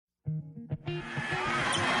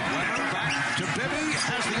Leonard back to Bibby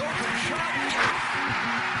has the open shot.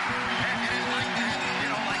 And it is like that. You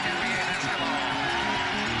know, like NBA basketball.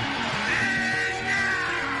 And now,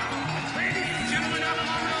 ladies and gentlemen of the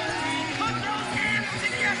put those hands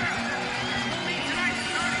together. We'll meet tonight's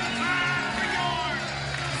starting five for your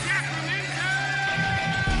Sacramento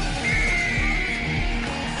Kings.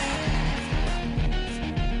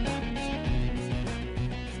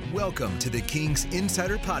 Welcome to the Kings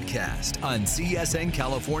Insider Podcast on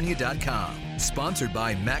CSNCalifornia.com. Sponsored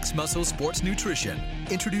by Max Muscle Sports Nutrition.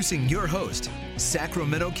 Introducing your host,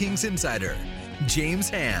 Sacramento Kings Insider, James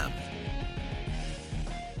Ham.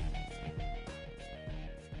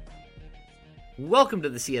 Welcome to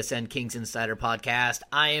the CSN Kings Insider Podcast.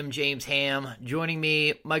 I am James Ham. Joining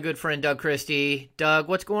me, my good friend Doug Christie. Doug,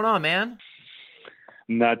 what's going on, man?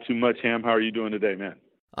 Not too much, Ham. How are you doing today, man?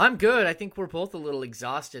 I'm good. I think we're both a little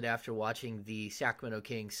exhausted after watching the Sacramento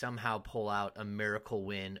Kings somehow pull out a miracle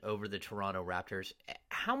win over the Toronto Raptors.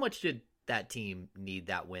 How much did that team need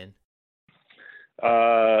that win?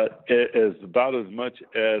 It is about as much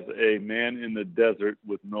as a man in the desert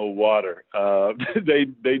with no water. They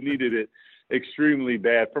needed it extremely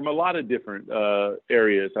bad from a lot of different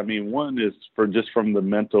areas. I mean, one is from the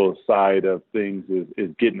mental side of things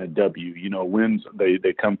is getting a W. You know, wins,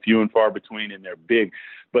 they come few and far between and they're big.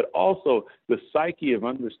 But also the psyche of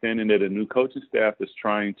understanding that a new coaching staff is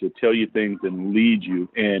trying to tell you things and lead you,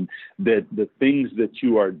 and that the things that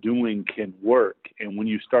you are doing can work. And when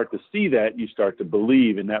you start to see that, you start to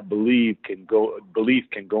believe, and that belief can go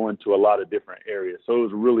into a lot of different areas. So it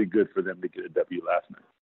was really good for them to get a W last night.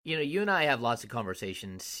 You know, you and I have lots of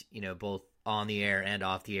conversations, you know, both on the air and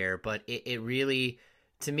off the air, but it really,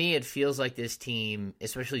 to me, it feels like this team,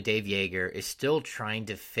 especially Dave Yeager, is still trying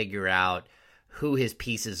to figure out who his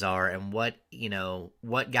pieces are and what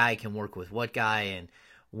guy can work with what guy and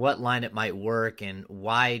what lineup might work and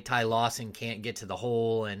why Ty Lawson can't get to the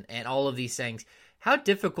hole and all of these things. How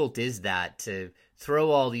difficult is that to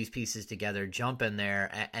throw all these pieces together, jump in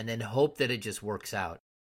there, and then hope that it just works out?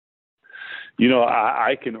 You know,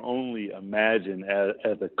 I can only imagine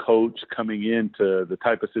as a coach coming into the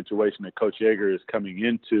type of situation that Coach Yeager is coming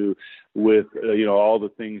into with, all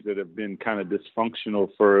the things that have been kind of dysfunctional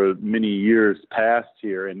for many years past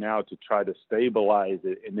here, and now to try to stabilize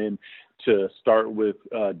it, and then to start with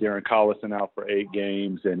Darren Collison out for 8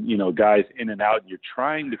 games and, guys in and out. You're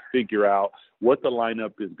trying to figure out what the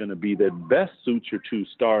lineup is going to be that best suits your two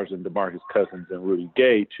stars in DeMarcus Cousins and Rudy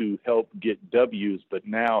Gay to help get W's. But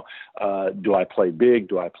now, do I play big?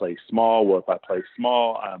 Do I play small? Well, if I play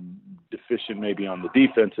small, I'm deficient maybe on the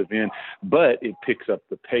defensive end, but it picks up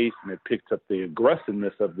the pace and it picks up the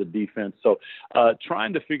aggressiveness of the defense. So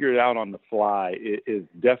trying to figure it out on the fly is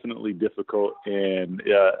definitely difficult. And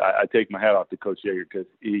I take my hat off to Coach Yeager because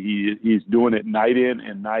he's doing it night in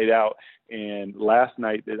and night out. And last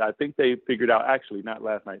night, I think they figured out, actually not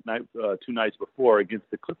last night, 2 nights before against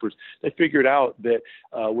the Clippers, they figured out that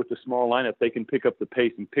with the small lineup, they can pick up the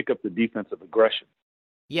pace and pick up the defensive aggression.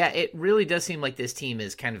 Yeah, it really does seem like this team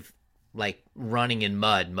is kind of like running in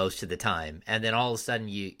mud most of the time. And then all of a sudden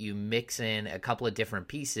you mix in a couple of different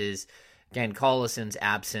pieces. Again, Collison's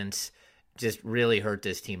absence just really hurt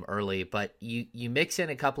this team early, but you mix in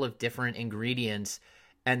a couple of different ingredients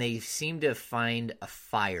and they seem to find a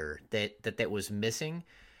fire that was missing.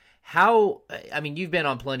 You've been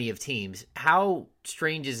on plenty of teams. How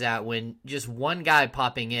strange is that when just one guy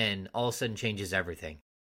popping in all of a sudden changes everything?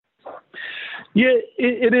 Yeah,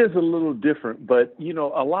 it is a little different, but,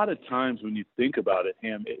 a lot of times when you think about it,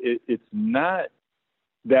 Ham, it's not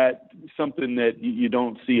that something that you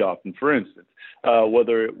don't see often. For instance,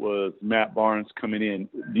 whether it was Matt Barnes coming in,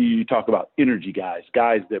 you talk about energy guys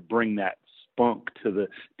that bring that spunk to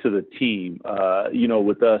the team.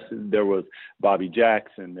 With us, there was Bobby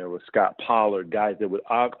Jackson, there was Scott Pollard, guys that would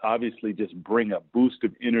obviously just bring a boost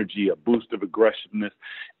of energy, a boost of aggressiveness.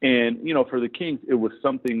 And, for the Kings, it was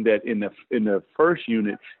something that in the first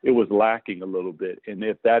unit, it was lacking a little bit. And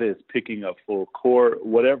if that is picking up full court,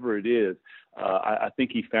 whatever it is, I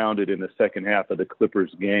think he found it in the second half of the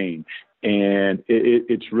Clippers game. And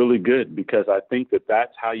it's really good because I think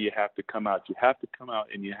that's how you have to come out. You have to come out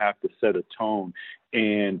and you have to set a tone.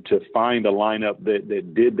 And to find a lineup that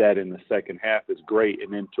did that in the second half is great.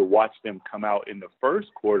 And then to watch them come out in the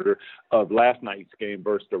first quarter of last night's game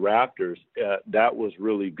versus the Raptors, that was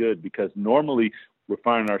really good because normally we're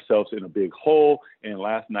finding ourselves in a big hole, and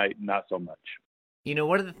last night, not so much.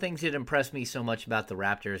 One of the things that impressed me so much about the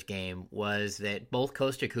Raptors game was that both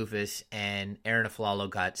Kosta Koufos and Aaron Aflalo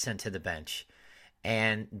got sent to the bench,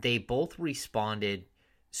 and they both responded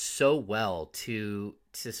so well to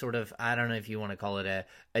to sort of, I don't know if you want to call it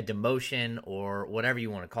a demotion or whatever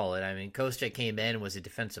you want to call it. I mean, Koscheck came in, was a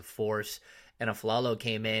defensive force, and Aflalo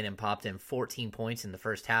came in and popped in 14 points in the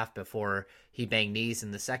first half before he banged knees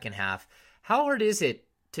in the second half. How hard is it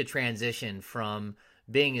to transition from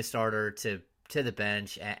being a starter to the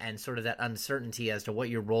bench and sort of that uncertainty as to what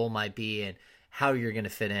your role might be and how you're going to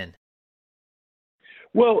fit in?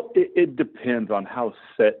 Well, it depends on how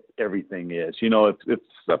set everything is. If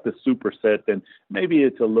stuff is super set, then maybe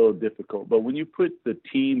it's a little difficult. But when you put the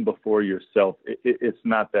team before yourself, it's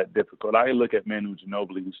not that difficult. I look at Manu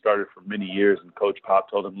Ginobili, who started for many years, and Coach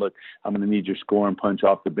Pop told him, look, I'm going to need your scoring punch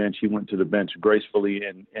off the bench. He went to the bench gracefully,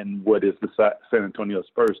 and what is the San Antonio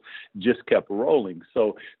Spurs just kept rolling.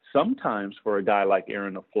 So sometimes for a guy like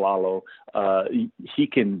Aaron Aflalo, he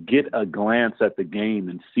can get a glance at the game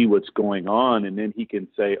and see what's going on, and then he can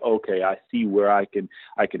say, okay, I see where I can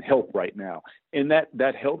help right now. And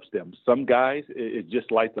that helps them. Some guys, it just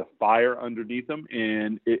lights a fire underneath them,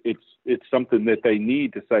 and it's something that they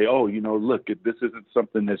need to say, oh, look, this isn't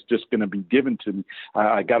something that's just going to be given to me.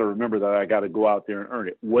 I got to remember that I got to go out there and earn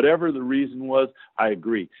it. Whatever the reason was, I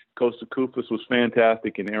agree. Kosta Koufos was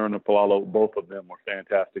fantastic, and Aaron Aflalo, both of them were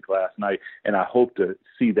fantastic last night, and I hope to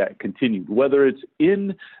see that continued, whether it's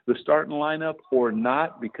in the starting lineup or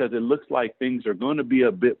not, because it looks like things are going to be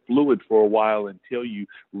a bit fluid for a while until you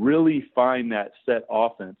really find that set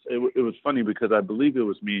offense. It was funny because I believe it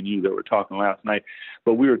was me and you that were talking last night,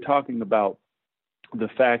 but we were talking about the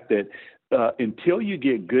fact that until you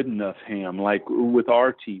get good enough, Ham, like with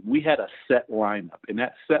our team, we had a set lineup, and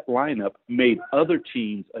that set lineup made other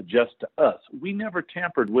teams adjust to us. We never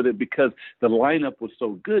tampered with it because the lineup was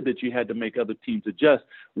so good that you had to make other teams adjust.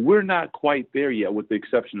 We're not quite there yet, with the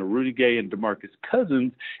exception of Rudy Gay and DeMarcus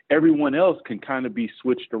Cousins. Everyone else can kind of be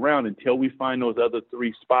switched around until we find those other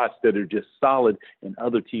three spots that are just solid, and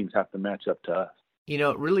other teams have to match up to us.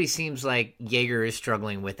 It really seems like Jaeger is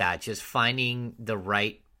struggling with that, just finding the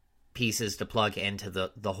right pieces to plug into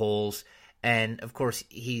the holes. And of course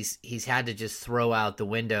he's had to just throw out the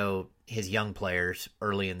window his young players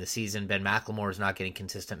early in the season. Ben McLemore is not getting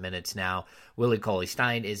consistent minutes now. Willie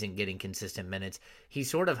Cauley-Stein isn't getting consistent minutes. He's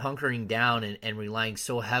sort of hunkering down and relying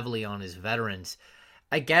so heavily on his veterans.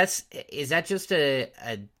 I guess, is that just a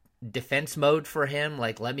defense mode for him?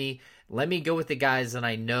 Like, let me go with the guys that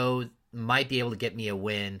I know might be able to get me a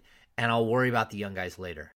win, and I'll worry about the young guys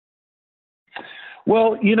later.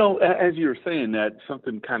 Well, as you were saying that,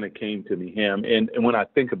 something kind of came to me, Ham. And when I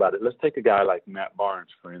think about it, let's take a guy like Matt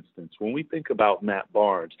Barnes, for instance. When we think about Matt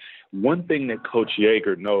Barnes, one thing that Coach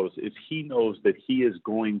Jaeger knows is he knows that he is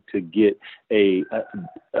going to get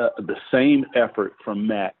the same effort from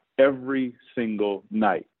Matt every single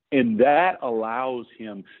night. And that allows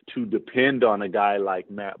him to depend on a guy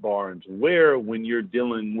like Matt Barnes, where when you're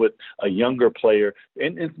dealing with a younger player,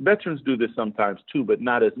 and veterans do this sometimes too, but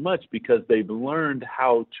not as much, because they've learned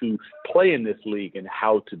how to play in this league, and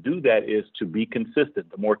how to do that is to be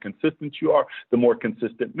consistent. The more consistent you are, the more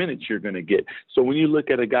consistent minutes you're going to get. So when you look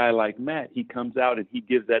at a guy like Matt, he comes out and he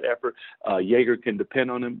gives that effort. Jaeger can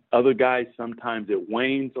depend on him. Other guys, sometimes it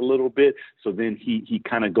wanes a little bit, so then he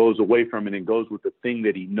kind of goes away from it and goes with the thing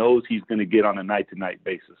that he knows he's going to get on a night-to-night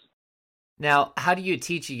basis. Now, how do you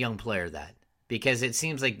teach a young player that? Because it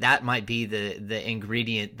seems like that might be the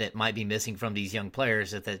ingredient that might be missing from these young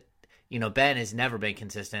players. That Ben has never been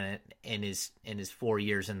consistent in his 4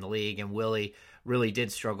 years in the league, and Willie really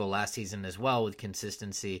did struggle last season as well with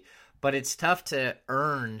consistency. But it's tough to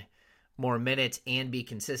earn more minutes and be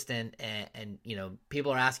consistent, and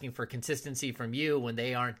people are asking for consistency from you when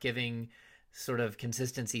they aren't giving sort of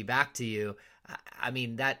consistency back to you. I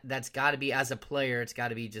mean, that's got to be, as a player, it's got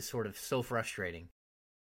to be just sort of so frustrating.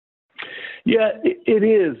 Yeah, it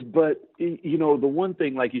is. But, the one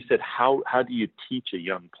thing, like you said, how do you teach a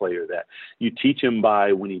young player that? You teach him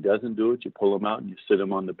by, when he doesn't do it, you pull him out and you sit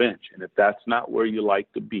him on the bench. And if that's not where you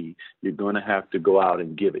like to be, you're going to have to go out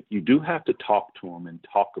and give it. You do have to talk to him and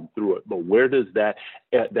talk him through it. But where does that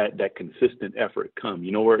consistent effort come?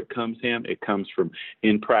 You know where it comes, Sam? It comes from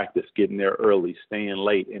in practice, getting there early, staying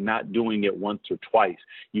late, and not doing it once or twice.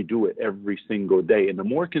 You do it every single day. And the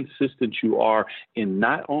more consistent you are in,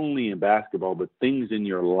 not only in basketball, but things in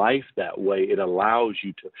your life, that way it allows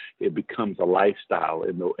you to, it becomes a lifestyle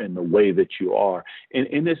in the way that you are.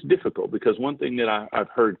 And it's difficult, because one thing that I've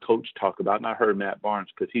heard Coach talk about, and I heard Matt Barnes,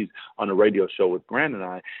 because he's on a radio show with Grant and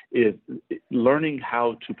I, is learning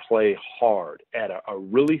how to play hard at a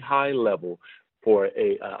really high level for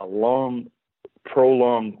a long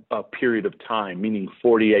prolonged period of time, meaning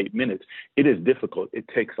 48 minutes, it is difficult. It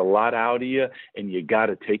takes a lot out of you, and you got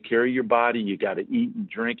to take care of your body. You got to eat and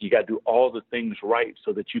drink. You got to do all the things right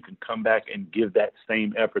so that you can come back and give that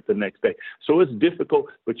same effort the next day. So it's difficult,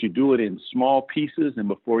 but you do it in small pieces, and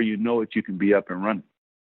before you know it, you can be up and running.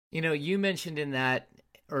 You know, you mentioned in that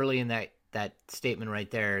early in that statement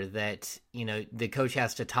right there that, you know, the coach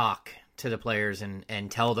has to talk to the players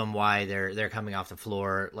and tell them why they're coming off the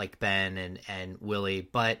floor, like Ben and Willie.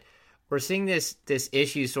 But we're seeing this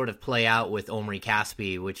issue sort of play out with Omri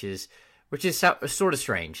Caspi, which is sort of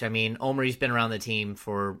strange. I mean, Omri's been around the team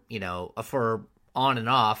for on and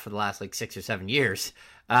off for the last like 6 or 7 years.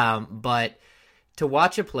 But to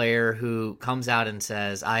watch a player who comes out and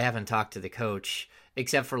says, I haven't talked to the coach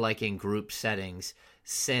except for like in group settings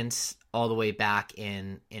since all the way back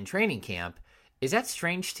in training camp, is that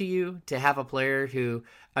strange to you to have a player who,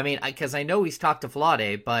 I mean, because I know he's talked to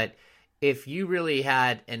Vlade, but if you really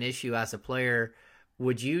had an issue as a player,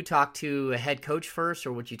 would you talk to a head coach first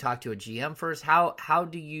or would you talk to a GM first? How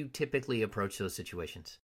do you typically approach those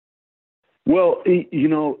situations? Well, you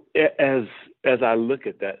know, as I look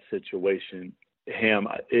at that situation, Ham,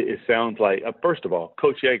 it sounds like, first of all,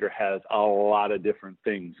 Coach Yeager has a lot of different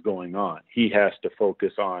things going on. He has to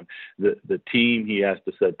focus on the team. He has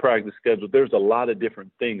to set practice schedule. There's a lot of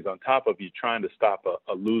different things on top of you trying to stop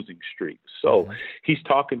a losing streak. So he's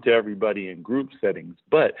talking to everybody in group settings.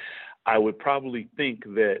 But I would probably think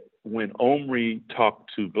that when Omri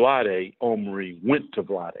talked to Vlade, Omri went to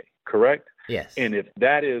Vlade, correct? Yes. And if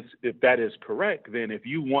that is correct, then if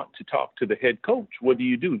you want to talk to the head coach, what do?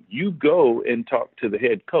 You go and talk to the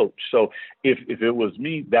head coach. So if it was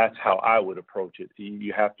me, that's how I would approach it.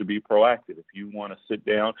 You have to be proactive. If you want to sit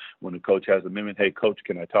down when the coach has a minute, hey, coach,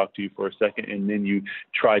 can I talk to you for a second? And then you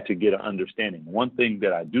try to get an understanding. One thing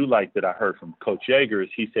that I do like that I heard from Coach Yeager is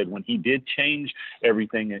he said when he did change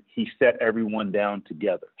everything, he set everyone down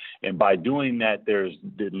together. And by doing that,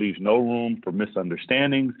 it leaves no room for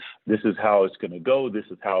misunderstandings. This is how it's going to go. This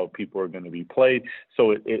is how people are going to be played.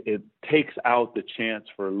 So it takes out the chance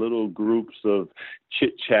for little groups of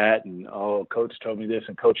chit chat and, oh, coach told me this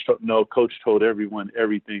and coach told everyone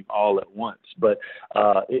everything all at once. But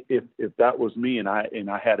if that was me and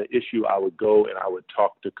I had an issue, I would go and I would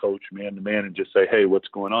talk to coach man to man and just say, hey, what's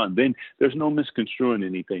going on? Then there's no misconstruing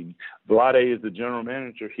anything. Vlade is the general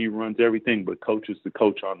manager. He runs everything, but coach is the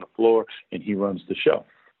coach on the floor and he runs the show.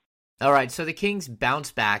 All right, so the Kings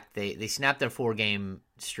bounce back. They snapped their 4-game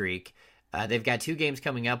streak. They've got 2 games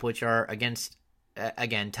coming up, which are against,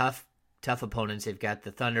 again, tough opponents. They've got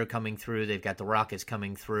the Thunder coming through. They've got the Rockets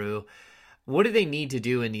coming through. What do they need to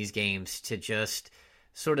do in these games to just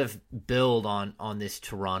sort of build on this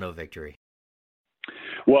Toronto victory?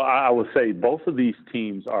 Well, I would say both of these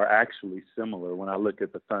teams are actually similar. When I look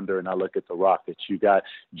at the Thunder and I look at the Rockets, you got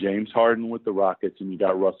James Harden with the Rockets and you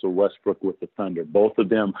got Russell Westbrook with the Thunder. Both of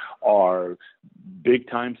them are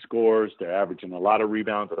big-time scorers. They're averaging a lot of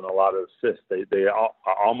rebounds and a lot of assists. They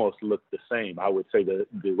almost look the same. I would say that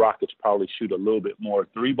the Rockets probably shoot a little bit more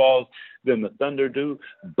 3 balls than the Thunder do,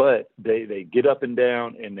 but they get up and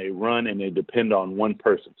down and they run and they depend on one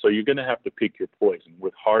person. So you're going to have to pick your poison.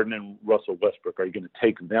 With Harden and Russell Westbrook, are you going to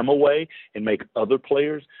take them away and make other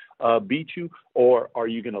players beat you, or are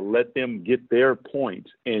you going to let them get their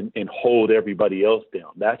points and hold everybody else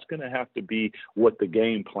down? That's going to have to be what the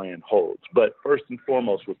game plan holds. But first and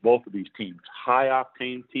foremost, with both of these teams,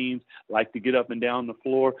 high-octane teams like to get up and down the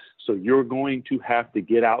floor, so you're going to have to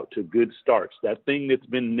get out to good starts. That thing that's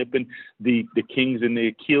been nipping the Kings and the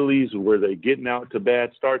Achilles where they're getting out to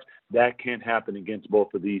bad starts, that can't happen against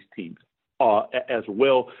both of these teams. As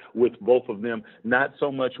well with both of them, not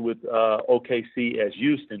so much with OKC as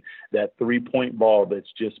Houston, that three-point ball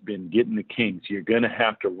that's just been getting the Kings. You're going to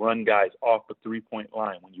have to run guys off the three-point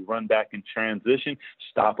line. When you run back in transition,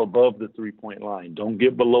 stop above the three-point line. Don't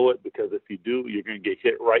get below it, because if you do, you're going to get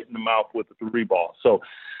hit right in the mouth with the 3 ball. So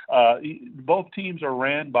both teams are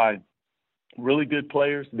ran by really good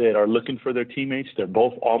players that are looking for their teammates. They're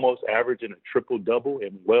both almost averaging a triple-double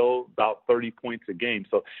and well about 30 points a game.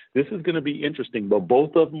 So this is going to be interesting, but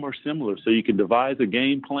both of them are similar. So you can devise a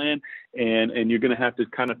game plan, and you're going to have to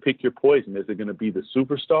kind of pick your poison. Is it going to be the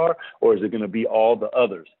superstar, or is it going to be all the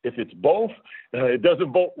others? If it's both, it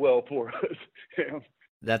doesn't vote well for us.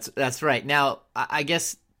 That's right. Now, I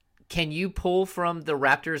guess, can you pull from the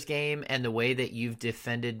Raptors game and the way that you've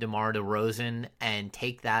defended DeMar DeRozan and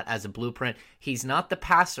take that as a blueprint? He's not the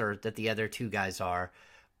passer that the other 2 guys are,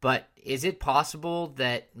 but is it possible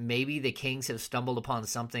that maybe the Kings have stumbled upon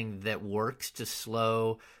something that works to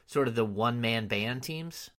slow sort of the one-man band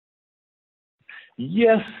teams?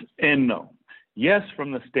 Yes and no. Yes,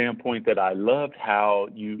 from the standpoint that I loved how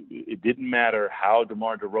it didn't matter how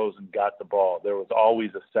DeMar DeRozan got the ball. There was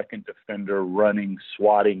always a second defender running,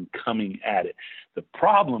 swatting, coming at it. The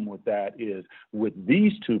problem with that is with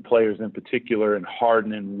these two players in particular, and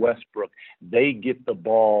Harden and Westbrook, they get the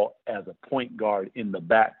ball as a point guard in the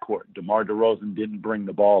backcourt. DeMar DeRozan didn't bring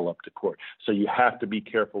the ball up to court. So you have to be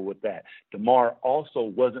careful with that. DeMar also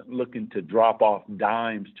wasn't looking to drop off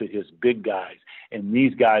dimes to his big guys. And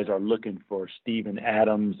these guys are looking for Steven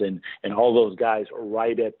Adams and all those guys are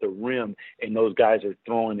right at the rim, and those guys are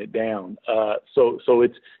throwing it down. So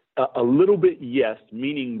it's a little bit yes,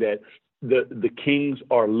 meaning that the Kings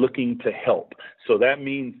are looking to help. So that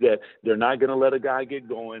means that they're not going to let a guy get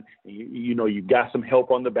going. You've got some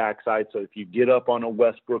help on the backside. So if you get up on a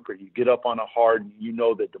Westbrook or you get up on a Harden, you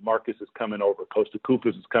know that DeMarcus is coming over, Costa Koufos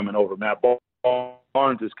is coming over, Matt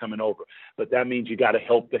Barnes is coming over. But that means you got to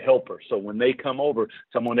help the helper. So when they come over,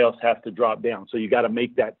 someone else has to drop down. So you got to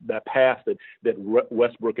make that pass that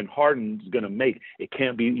Westbrook and Harden is going to make. It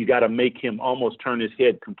can't be, you got to make him almost turn his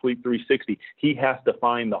head, complete 360. He has to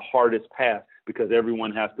find the hardest pass because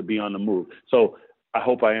everyone has to be on the move. So I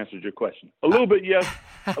hope I answered your question. A little bit yes,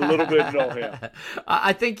 a little bit no. Yeah.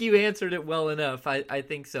 I think you answered it well enough. I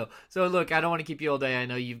think so. So look, I don't want to keep you all day. I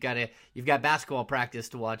know you've got basketball practice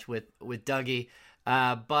to watch with Dougie,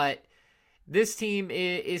 but this team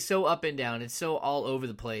is so up and down. It's so all over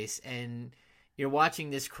the place, and you're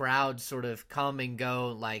watching this crowd sort of come and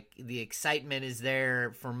go. Like the excitement is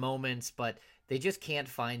there for moments, but they just can't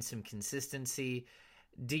find some consistency.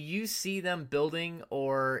 Do you see them building,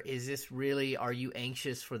 or is this really, are you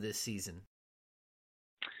anxious for this season?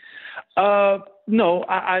 No,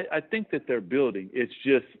 I think that they're building. It's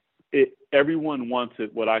just everyone wants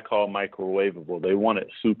it what I call microwavable. They want it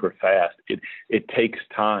super fast. It takes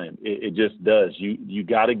time. It just does. You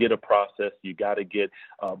got to get a process. You got to get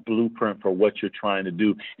a blueprint for what you're trying to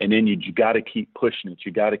do, and then you got to keep pushing it.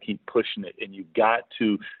 You got to keep pushing it, and you got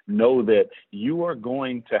to know that you are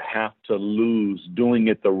going to have to lose doing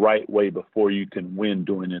it the right way before you can win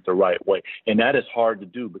doing it the right way. And that is hard to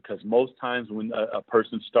do because most times when a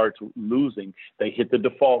person starts losing, they hit the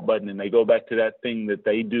default button and they go back to that thing that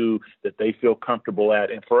they do that they feel comfortable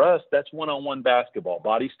at. And for us, that's one-on-one basketball.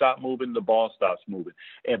 Bodies stop moving, the ball stops moving.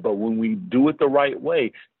 But when we do it the right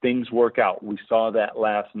way, things work out. We saw that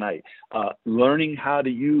last night. Learning how to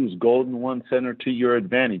use Golden One Center to your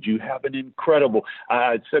advantage. You have an incredible,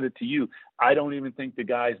 I said it to you, I don't even think the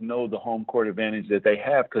guys know the home court advantage that they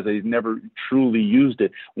have because they've never truly used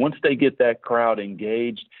it. Once they get that crowd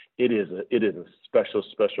engaged, it is a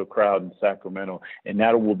special crowd in Sacramento, and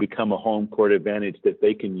that will become a home court advantage that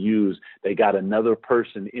they can use. They got another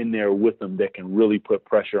person in there with them that can really put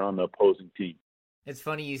pressure on the opposing team. It's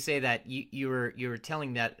funny you say that. You were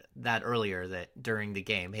telling that earlier, that during the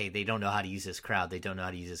game, hey, they don't know how to use this crowd. They don't know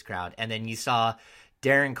how to use this crowd. And then you saw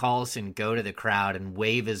Darren Collison go to the crowd and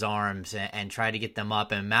wave his arms and try to get them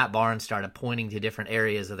up. And Matt Barnes started pointing to different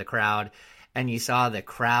areas of the crowd. And you saw the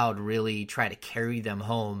crowd really try to carry them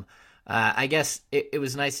home. I guess it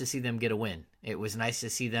was nice to see them get a win. It was nice to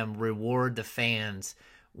see them reward the fans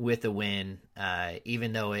with a win,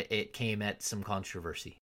 even though it came at some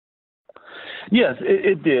controversy. Yes,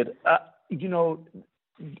 it did.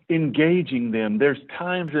 Engaging them. There's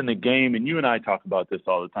times in the game, and you and I talk about this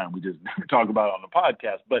all the time. We just never talk about it on the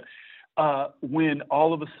podcast. But when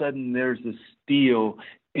all of a sudden there's a steal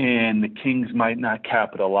and the Kings might not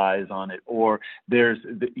capitalize on it, or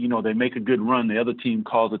they make a good run, the other team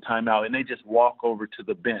calls a timeout, and they just walk over to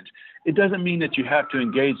the bench. It doesn't mean that you have to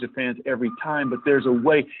engage the fans every time, but there's a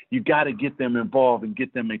way you got to get them involved and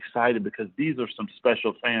get them excited because these are some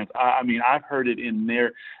special fans. I mean, I've heard it in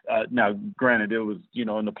there. Now, granted, it was,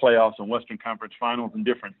 in the playoffs and Western Conference Finals and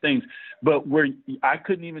different things, but where I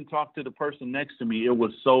couldn't even talk to the person next to me. It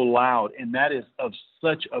was so loud, and that is of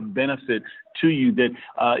such a benefit to you that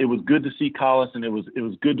it was good to see Collison. It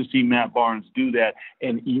was good to see Matt Barnes do that,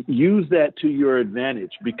 and use that to your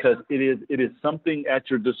advantage because it is something at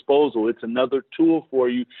your disposal. It's another tool for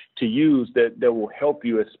you to use that will help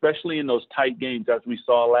you, especially in those tight games as we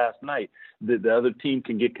saw last night. The other team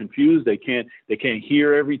can get confused. They can't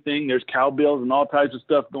hear everything. There's cowbells and all types of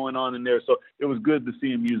stuff going on in there. So it was good to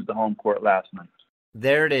see him use the home court last night.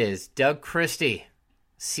 There it is. Doug Christie,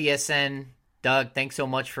 CSN. Doug, thanks so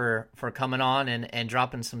much for coming on and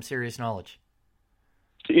dropping some serious knowledge.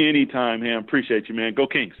 Anytime, man. Appreciate you, man. Go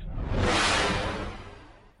Kings.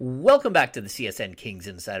 Welcome back to the CSN Kings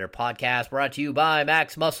Insider Podcast, brought to you by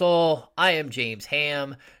Max Muscle. I am James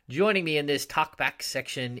Ham. Joining me in this talkback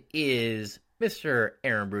section is Mr.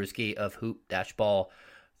 Aaron Bruski of hoop-ball.com.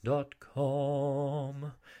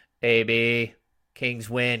 AB, Kings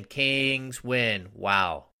win. Kings win.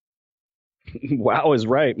 Wow. Wow is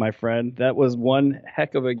right, my friend. That was one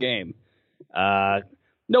heck of a game.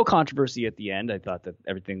 No controversy at the end. I thought that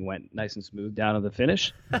everything went nice and smooth down to the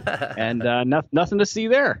finish, and nothing to see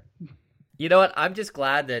there. You know what? I'm just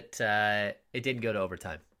glad that it didn't go to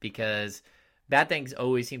overtime, because bad things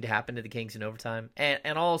always seem to happen to the Kings in overtime. And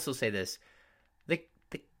I'll also say this. The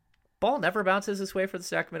ball never bounces this way for the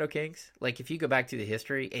Sacramento Kings. Like, if you go back to the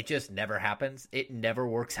history, it just never happens. It never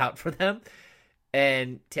works out for them.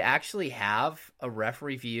 And to actually have a ref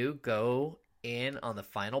review go in on the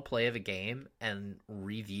final play of a game and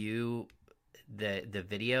review the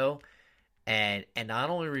video, and not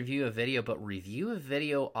only review a video, but review a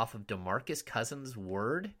video off of DeMarcus Cousins'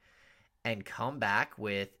 word, and come back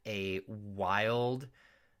with a wild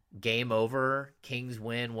game over, Kings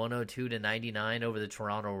win 102-99 over the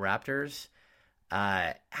Toronto Raptors.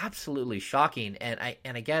 Absolutely shocking. And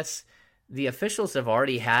I guess the officials have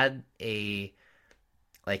already had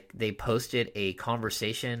they posted a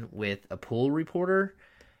conversation with a pool reporter,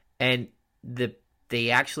 and they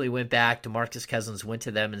actually went back. DeMarcus Cousins went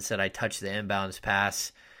to them and said, "I touched the inbounds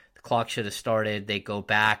pass. The clock should have started." They go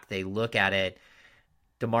back, they look at it.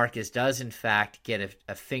 DeMarcus does, in fact, get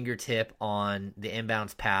a fingertip on the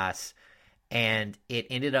inbounds pass, and it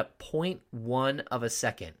ended up 0.1 of a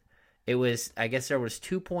second. It was, I guess there was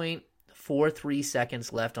 2.43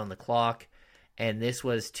 seconds left on the clock, and this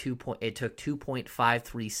was it took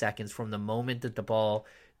 2.53 seconds from the moment that the ball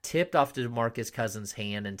tipped off to DeMarcus Cousins'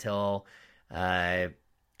 hand until the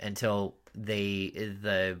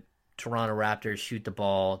Toronto Raptors shoot the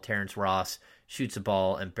ball. Terrence Ross shoots the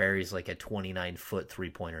ball and buries like a 29-foot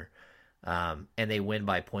three-pointer. And they win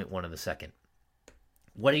by 0.1 of a second.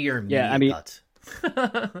 What are your immediate thoughts?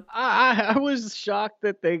 I was shocked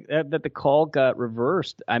that that the call got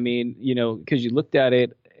reversed. I mean, because you looked at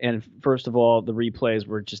it, and first of all, the replays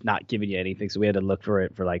were just not giving you anything. So we had to look for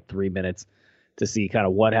it for like 3 minutes to see kind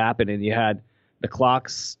of what happened. And you had the clock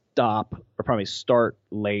stop, or probably start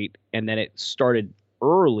late, and then it started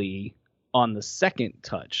early on the second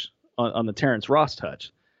touch, on the Terrence Ross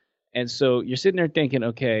touch. And so you're sitting there thinking,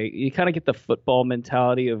 okay, you kind of get the football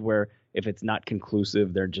mentality of where if it's not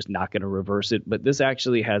conclusive, they're just not going to reverse it. But this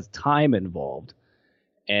actually has time involved,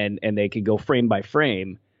 and they could go frame by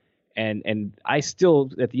frame. And I still,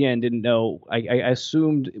 at the end, didn't know. I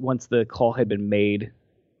assumed once the call had been made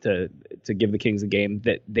to give the Kings a game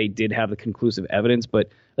that they did have the conclusive evidence. But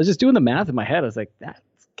I was just doing the math in my head. I was like,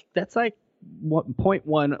 that's like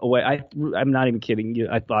 0.1 away. I'm not even kidding you.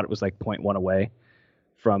 I thought it was like 0.1 away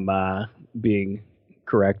from being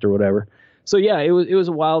correct or whatever. So yeah, it was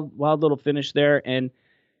a wild little finish there. And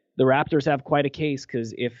the Raptors have quite a case,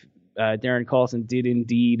 because if Darren Collison did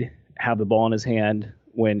indeed have the ball in his hand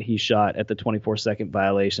when he shot at the 24-second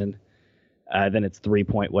violation, then it's 3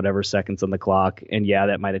 point whatever seconds on the clock. And yeah,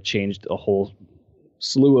 that might have changed a whole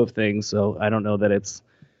slew of things. So I don't know that it's,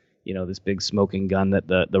 this big smoking gun that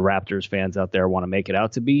the Raptors fans out there want to make it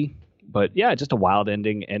out to be. But yeah, just a wild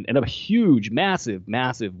ending and a huge, massive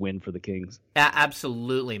win for the Kings.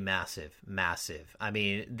 Absolutely massive. I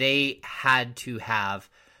mean, they had to have,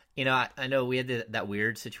 I know we had that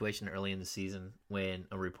weird situation early in the season when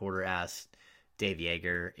a reporter asked Dave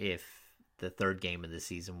Yeager if the third game of the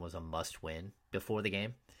season was a must win before the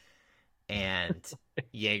game. And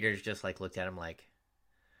Yeager's just looked at him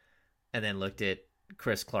and then looked at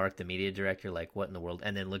Chris Clark, the media director, what in the world?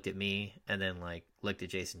 And then looked at me, and then looked at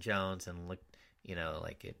Jason Jones, and looked,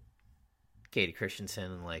 at Katie Christensen,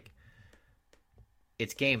 and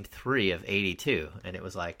it's game 3 of 82. And it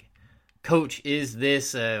was Coach, is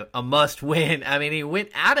this a must win? I mean, he went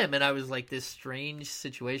at him, and I was this strange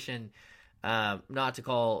situation. Not to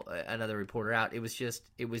call another reporter out. It was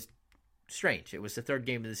strange. It was the third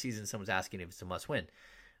game of the season. Someone's asking if it's a must win,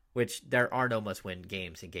 which there are no must win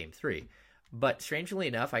games in game 3. But strangely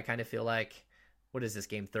enough, I kind of feel what is this,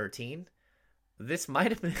 game 13? This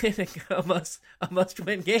might have been a must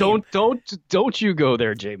win game. Don't you go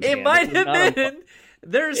there, James. It might have been.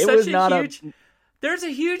 There's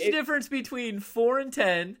a huge difference between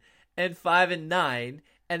 4-10 and 5-9.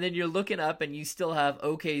 And then you're looking up and you still have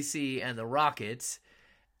OKC and the Rockets.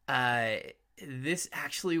 This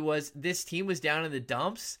team was down in the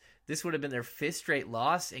dumps. This would have been their 5th straight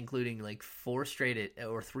loss, including 4 straight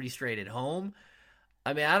or 3 straight at home.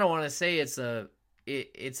 I mean, I don't want to say it's a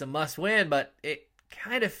must win, but it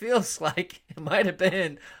kind of feels like it might have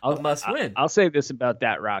been a must win. I'll say this about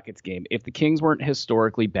that Rockets game. If the Kings weren't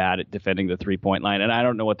historically bad at defending the 3-point line, and I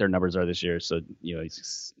don't know what their numbers are this year, so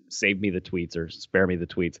save me the tweets or spare me the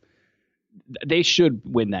tweets. They should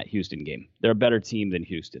win that Houston game. They're a better team than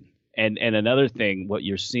Houston. And another thing, what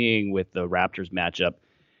you're seeing with the Raptors matchup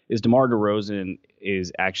is DeMar DeRozan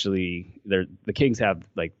is actually the Kings have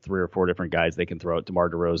like 3 or 4 different guys they can throw at DeMar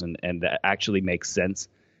DeRozan, and that actually makes sense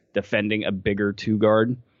defending a bigger 2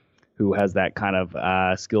 guard who has that kind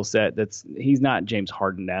of skill set. He's not James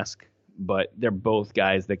Harden-esque, but they're both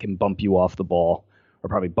guys that can bump you off the ball or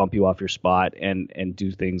probably bump you off your spot and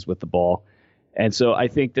do things with the ball. And so I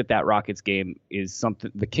think that Rockets game is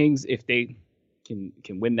something the Kings, if they can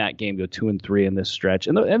win that game, go 2-3 in this stretch.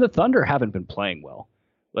 And the Thunder haven't been playing well.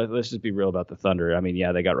 Let's just be real about the Thunder. I mean,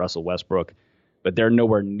 yeah, they got Russell Westbrook, but they're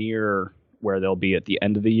nowhere near where they'll be at the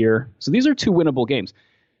end of the year. So these are 2 winnable games.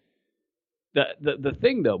 The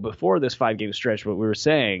thing, though, before this 5-game stretch, what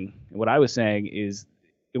I was saying is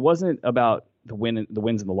it wasn't about the wins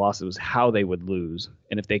and the losses. It was how they would lose.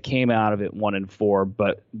 And if they came out of it 1-4,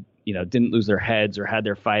 but didn't lose their heads or had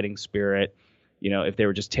their fighting spirit, if they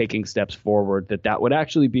were just taking steps forward, that would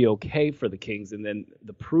actually be okay for the Kings. And then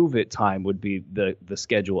the prove it time would be the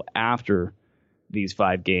schedule after these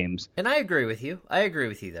 5 games. And I agree with you.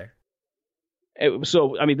 There.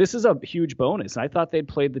 So, I mean, this is a huge bonus. I thought they'd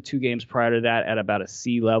played the 2 games prior to that at about a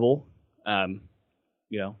C level.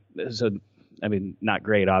 So, I mean, not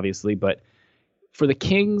great, obviously, but for the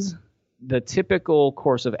Kings, the typical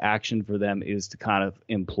course of action for them is to kind of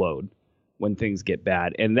implode when things get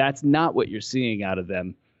bad. And that's not what you're seeing out of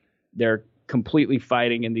them. They're completely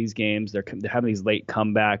fighting in these games. They're having these late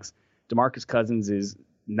comebacks. DeMarcus Cousins is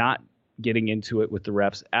not getting into it with the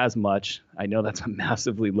refs as much. I know that's a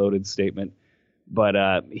massively loaded statement,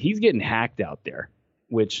 but he's getting hacked out there,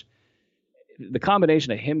 which the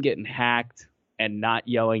combination of him getting hacked and not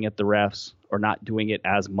yelling at the refs or not doing it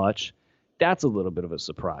as much, that's a little bit of a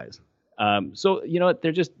surprise. So, you know what?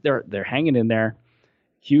 They're hanging in there.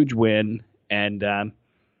 Huge win. And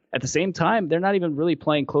at the same time, they're not even really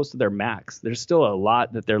playing close to their max. There's still a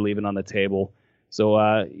lot that they're leaving on the table. So,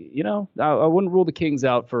 I wouldn't rule the Kings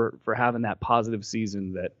out for having that positive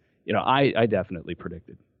season that, I definitely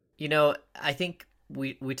predicted. I think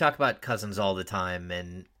we talk about Cousins all the time,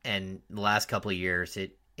 and the last couple of years,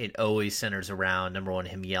 it always centers around, number 1,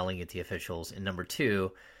 him yelling at the officials, and number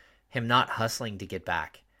 2, him not hustling to get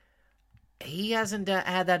back. He hasn't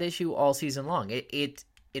had that issue all season long.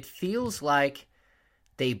 It feels like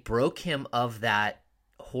they broke him of that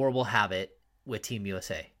horrible habit with Team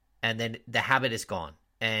USA, and then the habit is gone.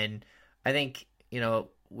 And I think,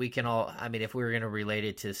 we can all, I mean, if we were going to relate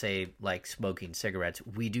it to, say, like smoking cigarettes,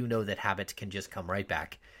 we do know that habits can just come right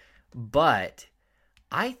back. But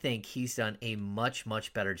I think he's done a much,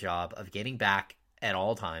 much better job of getting back at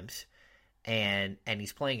all times. And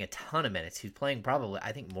he's playing a ton of minutes. He's playing probably,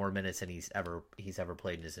 I think, more minutes than he's ever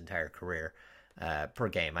played in his entire career per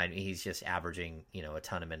game. I mean, he's just averaging, a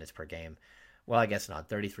ton of minutes per game. Well, I guess not.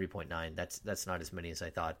 33.9. That's not as many as I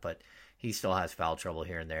thought, but he still has foul trouble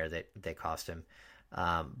here and there that cost him.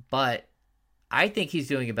 But I think he's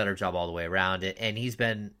doing a better job all the way around, and he's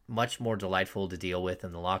been much more delightful to deal with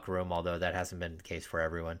in the locker room, although that hasn't been the case for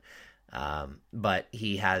everyone. But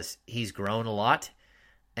he's grown a lot.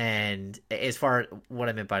 And as far as what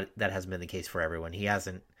I meant by that hasn't been the case for everyone,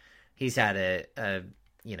 he's had a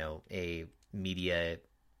media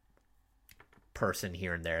person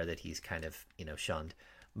here and there that he's kind of, shunned,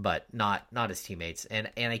 but not his teammates. And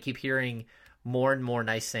I keep hearing more and more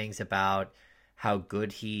nice things about how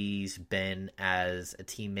good he's been as a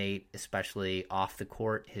teammate, especially off the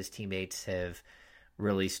court. His teammates have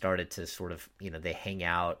really started to sort of, they hang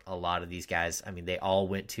out. A lot of these guys, I mean, they all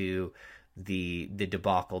went to the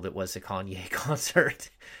debacle that was the Kanye concert.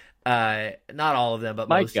 Not all of them, but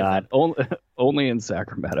most of them. Only in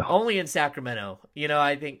Sacramento. Only in Sacramento.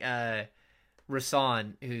 I think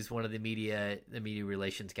Rasan, who's one of the media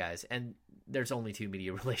relations guys, and there's only 2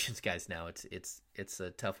 media relations guys now. It's a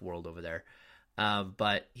tough world over there.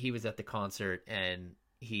 But he was at the concert and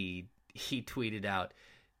he tweeted out,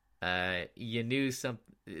 you knew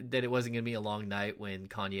that it wasn't going to be a long night when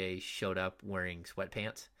Kanye showed up wearing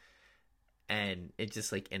sweatpants. And it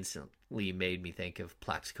just instantly made me think of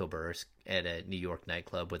Plaxico Burress at a New York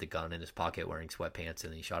nightclub with a gun in his pocket wearing sweatpants,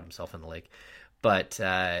 and he shot himself in the leg. But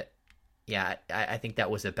I think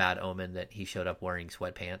that was a bad omen that he showed up wearing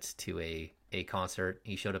sweatpants to a concert.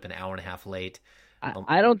 He showed up an hour and a half late.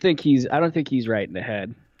 I don't think he's right in the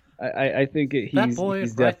head. I think he's that boy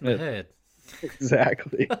is right in the head.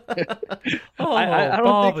 Exactly. I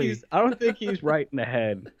don't think he's right in the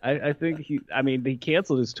head. I think he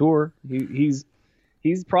canceled his tour. He's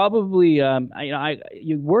probably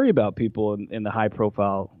you worry about people in the high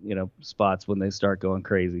profile spots when they start going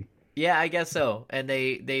crazy. Yeah, I guess so. And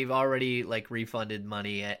they've already refunded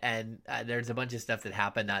money, and there's a bunch of stuff that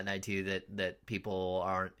happened that night too that people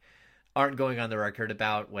aren't aren't going on the record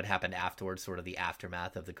about what happened afterwards, sort of the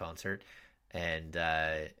aftermath of the concert, and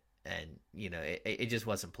it just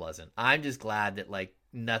wasn't pleasant. I'm just glad that like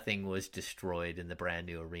nothing was destroyed in the brand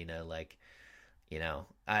new arena. Like,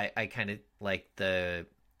 I kind of like the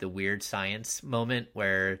weird science moment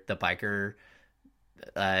where the biker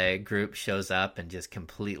group shows up and just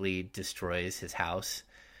completely destroys his house,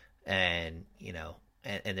 and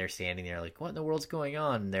and they're standing there like, what in the world's going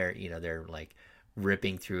on? And they're like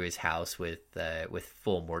ripping through his house with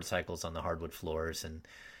full motorcycles on the hardwood floors, and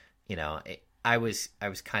I was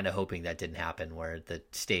kind of hoping that didn't happen, where the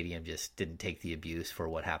stadium just didn't take the abuse for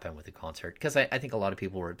what happened with the concert, because I think a lot of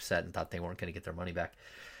people were upset and thought they weren't going to get their money back.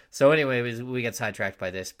 So anyway, we got sidetracked by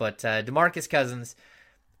this, but DeMarcus Cousins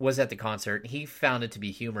was at the concert. He found it to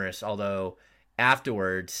be humorous, although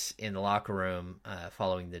afterwards in the locker room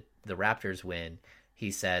following the Raptors win,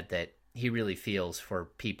 he said that he really feels for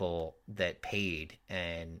people that paid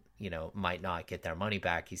and might not get their money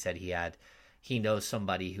back. He said he knows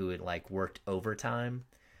somebody who had like worked overtime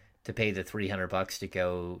to pay the $300 to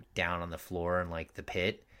go down on the floor in like the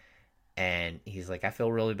pit. And he's like, I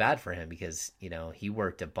feel really bad for him because, he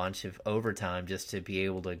worked a bunch of overtime just to be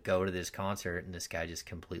able to go to this concert. And this guy just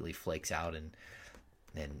completely flakes out and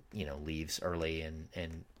leaves early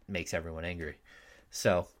and makes everyone angry.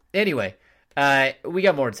 So anyway, we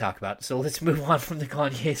got more to talk about. So let's move on from the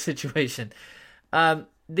Kanye situation.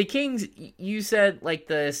 The Kings, you said like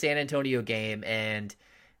the San Antonio game and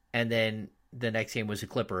then the next game was the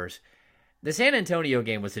Clippers. The San Antonio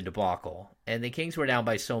game was a debacle, and the Kings were down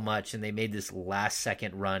by so much, and they made this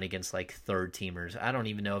last-second run against, like, third-teamers. I don't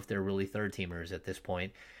even know if they're really third-teamers at this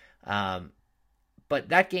point. But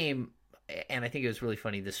that game, and I think it was really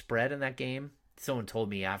funny, the spread in that game, someone told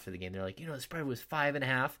me after the game, they're like, the spread was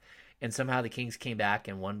 5.5, and somehow the Kings came back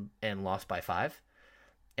and won and lost by 5.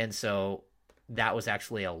 And so that was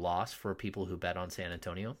actually a loss for people who bet on San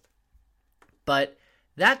Antonio. But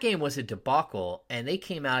that game was a debacle, and they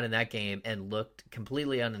came out in that game and looked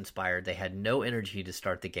completely uninspired. They had no energy to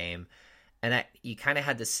start the game, and you kind of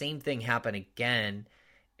had the same thing happen again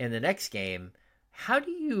in the next game. How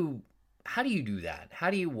do you do that?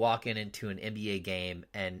 How do you walk into an NBA game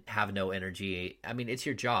and have no energy? I mean, it's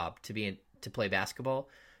your job to play basketball,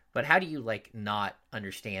 but how do you like not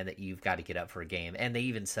understand that you've got to get up for a game? And they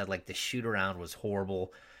even said like the shoot around was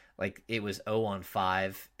horrible, like it was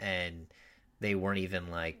 0-on-5, and they weren't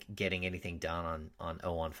even like getting anything done on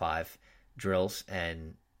 0-on-5 drills,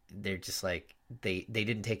 and they're just like they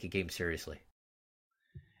didn't take a game seriously.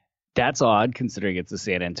 That's odd considering it's the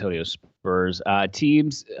San Antonio Spurs.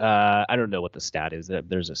 Teams, I don't know what the stat is.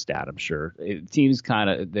 There's a stat, I'm sure. Teams kind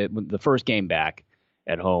of the first game back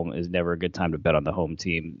at home is never a good time to bet on the home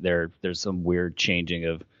team. There's some weird changing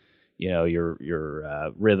of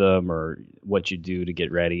your rhythm or what you do to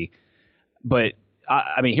get ready. But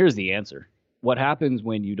I mean, here's the answer. What happens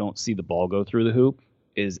when you don't see the ball go through the hoop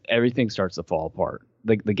is everything starts to fall apart.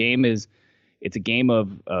 The game it's a game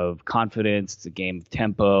of confidence. It's a game of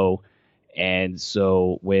tempo. And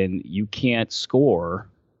so when you can't score,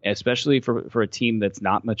 especially for a team that's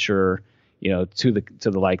not mature, to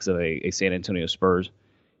the likes of a San Antonio Spurs,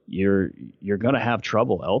 you're going to have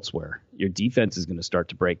trouble elsewhere. Your defense is going to start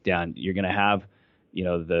to break down. You're going to have,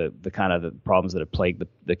 the kind of the problems that have plagued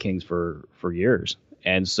the Kings for years.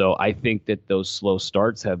 And so I think that those slow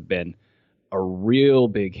starts have been a real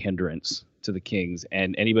big hindrance to the Kings.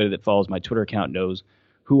 And anybody that follows my Twitter account knows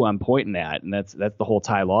who I'm pointing at. And that's the whole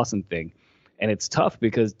Ty Lawson thing. And it's tough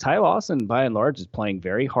because Ty Lawson, by and large, is playing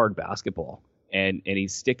very hard basketball. And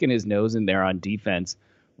he's sticking his nose in there on defense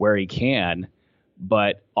where he can.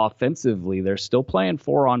 But offensively, they're still playing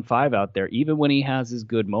 4-on-5 out there, even when he has his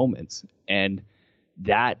good moments. And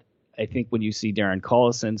that, I think when you see Darren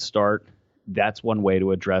Collison start, that's one way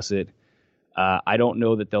to address it. I don't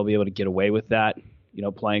know that they'll be able to get away with that,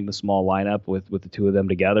 playing the small lineup with the two of them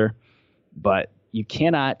together. But you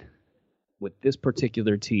cannot, with this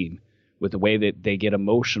particular team, with the way that they get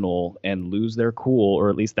emotional and lose their cool, or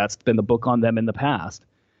at least that's been the book on them in the past,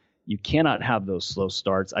 you cannot have those slow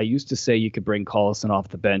starts. I used to say you could bring Collison off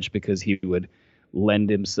the bench because he would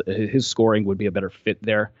his scoring would be a better fit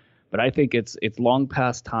there. But I think it's long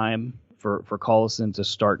past time for Collison to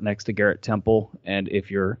start next to Garrett Temple. And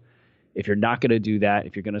if you're not going to do that,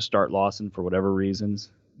 if you're going to start Lawson for whatever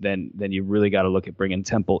reasons, then you really got to look at bringing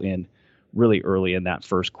Temple in really early in that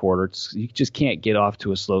first quarter. You just can't get off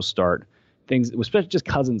to a slow start. Things, especially just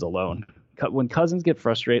Cousins alone. When Cousins gets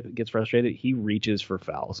frustrated, he reaches for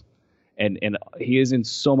fouls, and he is in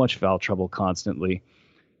so much foul trouble constantly.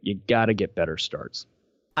 You got to get better starts.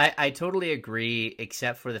 I totally agree,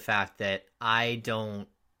 except for the fact that I don't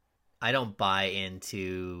buy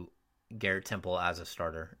into Garrett Temple as a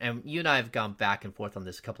starter. And you and I have gone back and forth on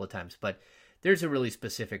this a couple of times, but there's a really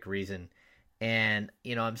specific reason. And,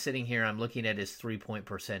 I'm sitting here, I'm looking at his 3-point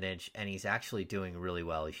percentage, and he's actually doing really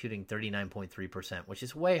well. He's shooting 39.3%, which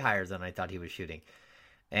is way higher than I thought he was shooting.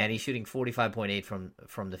 And he's shooting 45.8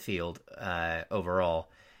 from the field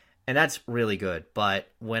overall. And that's really good. But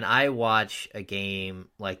when I watch a game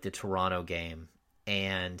like the Toronto game,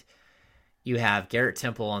 and you have Garrett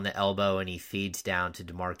Temple on the elbow and he feeds down to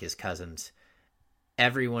DeMarcus Cousins,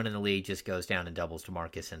 everyone in the league just goes down and doubles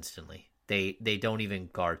DeMarcus instantly. They don't even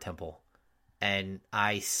guard Temple. And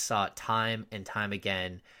I saw it time and time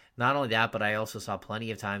again. Not only that, but I also saw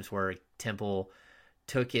plenty of times where Temple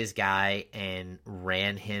took his guy and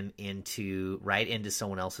ran him right into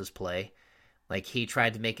someone else's play. Like, he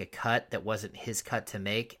tried to make a cut that wasn't his cut to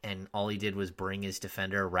make, and all he did was bring his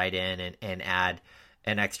defender right in and add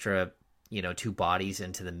an extra, 2 bodies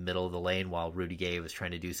into the middle of the lane while Rudy Gay was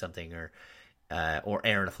trying to do something, or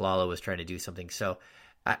Aaron Aflalo was trying to do something. So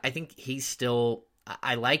I think he's still...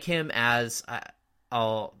 I like him as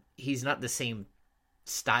he's not the same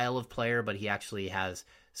style of player, but he actually has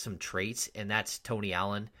some traits, and that's Tony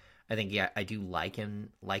Allen. I think, I do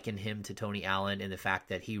liken him to Tony Allen in the fact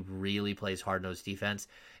that he really plays hard-nosed defense.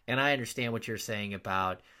 And I understand what you're saying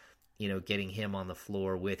about, getting him on the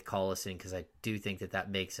floor with Collison, because I do think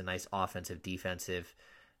that makes a nice offensive, defensive,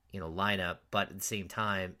 lineup. But at the same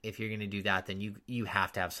time, if you're going to do that, then you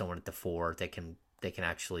have to have someone at the 4 that can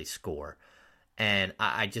actually score. And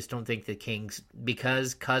I just don't think the Kings,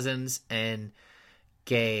 because Cousins and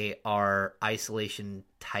Gay are isolation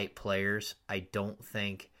type players, I don't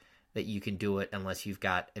think that you can do it unless you've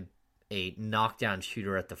got a knockdown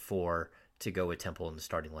shooter at the 4 to go with Temple in the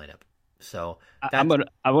starting lineup. So I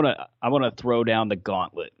want to throw down the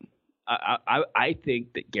gauntlet. I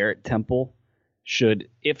think that Garrett Temple should,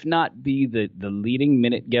 if not be the leading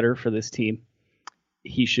minute getter for this team,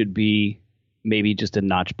 he should be maybe just a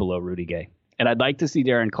notch below Rudy Gay. And I'd like to see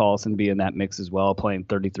Darren Collison be in that mix as well, playing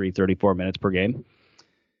 33, 34 minutes per game.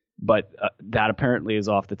 But that apparently is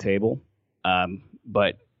off the table.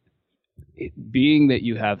 But being that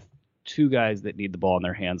you have 2 guys that need the ball in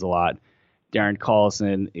their hands a lot, Darren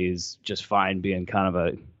Collison is just fine being kind of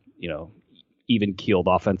a, even-keeled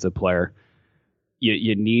offensive player.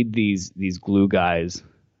 You need these glue guys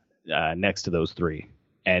next to those 3.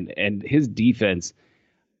 And his defense,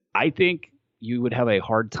 I think, you would have a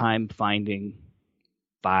hard time finding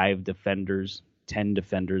 5 defenders, 10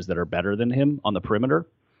 defenders that are better than him on the perimeter.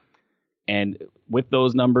 And with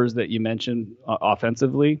those numbers that you mentioned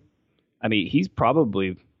offensively, I mean, he's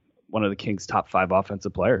probably one of the Kings' top 5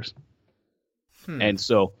 offensive players. And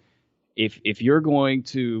so if you're going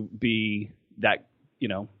to be that,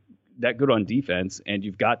 that good on defense, and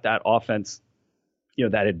you've got that offense,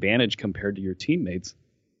 that advantage compared to your teammates,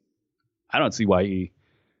 I don't see why he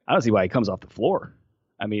comes off the floor.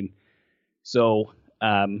 I mean, so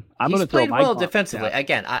I'm going to throw my defensively.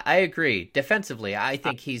 Again, I agree. Defensively, I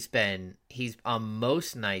think he's on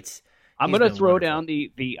most nights. I'm going to throw down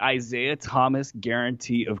the Isaiah Thomas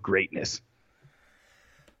guarantee of greatness.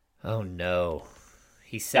 Oh no,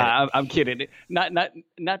 he said. I'm kidding. Not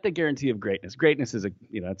the guarantee of greatness. Greatness is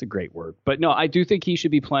that's a great word. But no, I do think he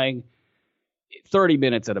should be playing 30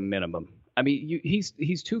 minutes at a minimum. I mean,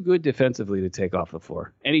 he's too good defensively to take off the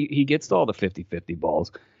floor, and he gets to all the 50-50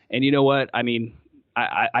 balls. And you know what? I mean,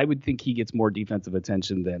 I would think he gets more defensive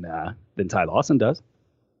attention than Ty Lawson does.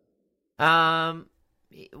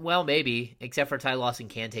 Well, maybe, except for Ty Lawson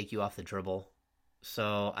can take you off the dribble.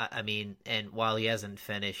 So I mean, and while he hasn't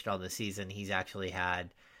finished on the season, he's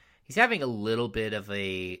having a little bit of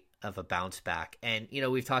a bounce back. And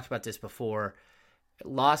we've talked about this before.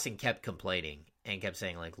 Lawson kept complaining and kept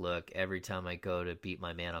saying, like, look, every time I go to beat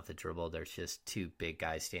my man off the dribble, there's just 2 big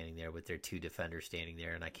guys standing there with their 2 defenders standing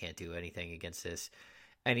there, and I can't do anything against this.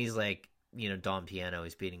 And he's like, Don Piano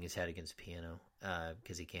is beating his head against the piano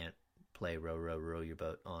because he can't play row, row, row your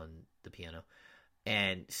boat on the piano.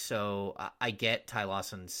 And so I get Ty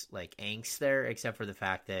Lawson's, like, angst there, except for the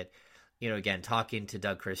fact that, again, talking to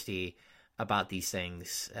Doug Christie about these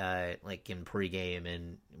things, like in pregame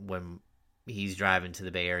and when he's driving to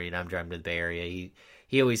the Bay Area and I'm driving to the Bay Area,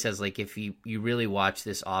 he always says, like, if you really watch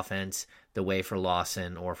this offense, the way for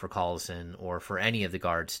Lawson or for Collison or for any of the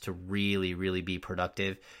guards to really, really be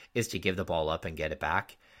productive is to give the ball up and get it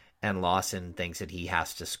back. And Lawson thinks that he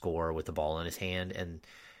has to score with the ball in his hand, and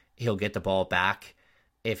he'll get the ball back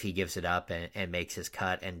if he gives it up and makes his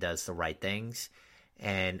cut and does the right things.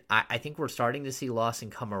 And I think we're starting to see Lawson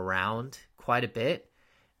come around quite a bit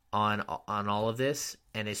on all of this,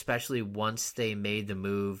 and especially once they made the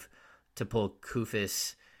move to pull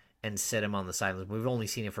Koufos and sit him on the sidelines. We've only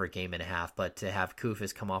seen it for a game and a half, but to have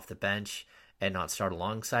Koufos come off the bench and not start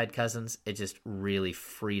alongside Cousins, it just really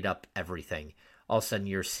freed up everything. All of a sudden,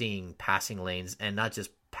 you're seeing passing lanes, and not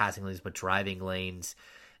just passing lanes, but driving lanes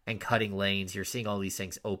and cutting lanes. You're seeing all these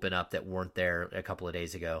things open up that weren't there a couple of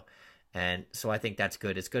days ago. And so I think that's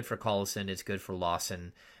good. It's good for Collison. It's good for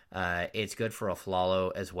Lawson. It's good for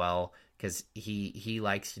Aflalo as well, because he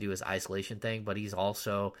likes to do his isolation thing, but he's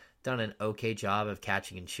also done an okay job of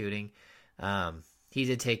catching and shooting. He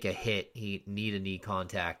did take a hit. He knee-to-knee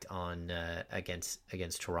contact on against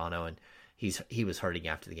Toronto, and he was hurting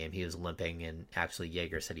after the game. He was limping, and actually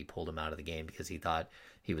Jaeger said he pulled him out of the game because he thought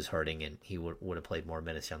he was hurting and he would have played more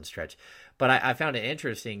minutes down the stretch. But I found it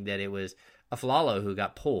interesting that it was Aflalo who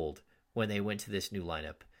got pulled when they went to this new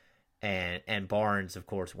lineup. And Barnes, of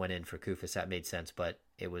course, went in for Koufos. That made sense, but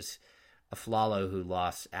it was Aflalo who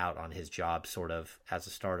lost out on his job sort of as a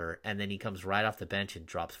starter. And then he comes right off the bench and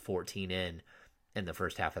drops 14 in the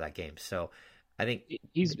first half of that game. So I think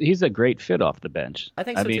he's a great fit off the bench. I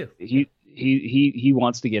think so too. He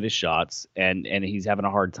wants to get his shots, and he's having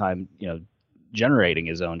a hard time, generating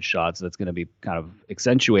his own shots. That's going to be kind of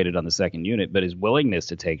accentuated on the second unit, but his willingness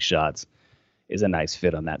to take shots is a nice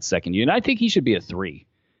fit on that second unit. I think he should be a 3.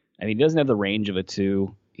 I mean, he doesn't have the range of a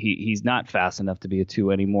 2. He's not fast enough to be a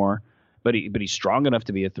 2 anymore, but he's strong enough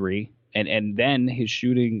to be a 3. And then his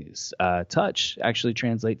shooting touch actually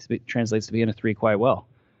translates to being a 3 quite well.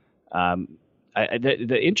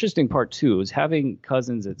 The interesting part too is having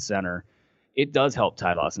Cousins at center. It does help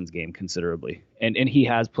Ty Lawson's game considerably, and he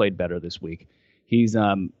has played better this week. He's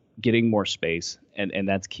getting more space, and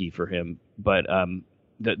that's key for him. But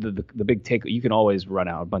the big take, you can always run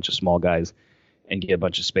out a bunch of small guys and get a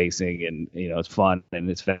bunch of spacing, and it's fun and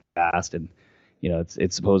it's fast, and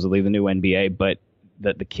it's supposedly the new NBA. But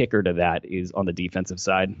the kicker to that is on the defensive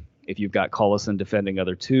side. If you've got Collison defending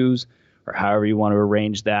other 2s, or however you want to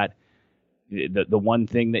arrange that, the one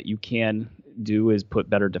thing that you can do is put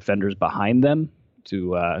better defenders behind them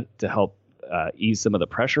to help ease some of the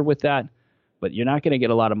pressure with that. But you're not going to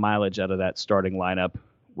get a lot of mileage out of that starting lineup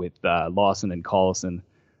with Lawson and Collison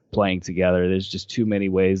playing together. There's just too many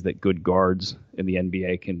ways that good guards in the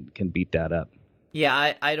NBA can beat that up.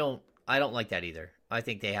 Yeah, I don't like that either. I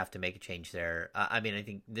think they have to make a change there. I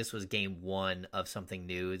think this was game 1 of something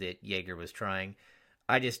new that Jaeger was trying.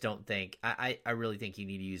 I just don't think I really think you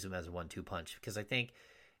need to use them as a 1-2 punch, because I think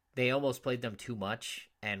they almost played them too much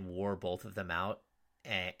and wore both of them out,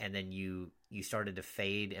 and then you started to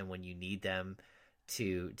fade, and when you need them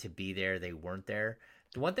to be there, they weren't there.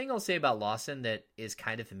 The one thing I'll say about Lawson that is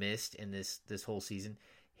kind of missed in this whole season,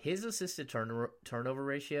 his assisted turnover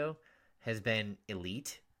ratio has been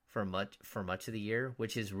elite for much of the year,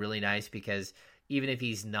 which is really nice, because even if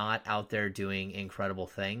he's not out there doing incredible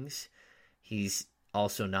things, he's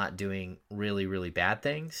also not doing really, really bad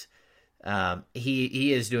things.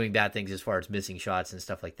 He is doing bad things as far as missing shots and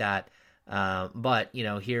stuff like that. But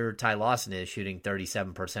here Ty Lawson is shooting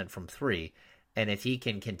 37% from 3. And if he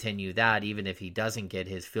can continue that, even if he doesn't get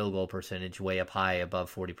his field goal percentage way up high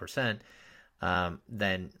above 40%,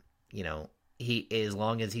 then, he, as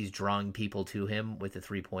long as he's drawing people to him with a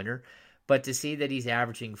 3-pointer. But to see that he's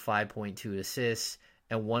averaging 5.2 assists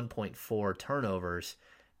and 1.4 turnovers,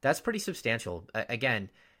 that's pretty substantial.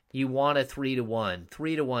 Again, you want a 3-to-1.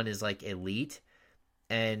 3-to-1 is like elite,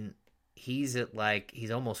 and he's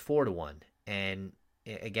almost 4-to-1. And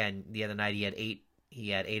again, the other night he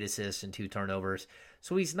had 8 assists and 2 turnovers.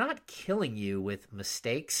 So he's not killing you with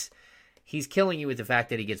mistakes. He's killing you with the fact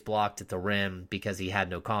that he gets blocked at the rim because he had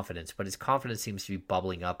no confidence, but his confidence seems to be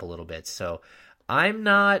bubbling up a little bit. So I'm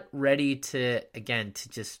not ready to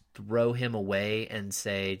just throw him away and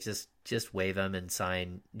say, just waive him and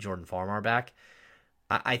sign Jordan Farmar back.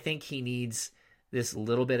 I think he needs this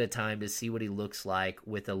little bit of time to see what he looks like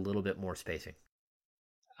with a little bit more spacing.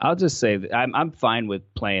 I'll just say that I'm fine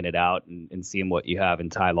with playing it out and seeing what you have in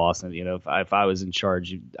Ty Lawson. If I was in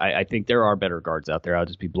charge, I think there are better guards out there. I'll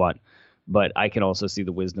just be blunt. But I can also see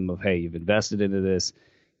the wisdom of, hey, you've invested into this.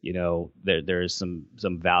 There is some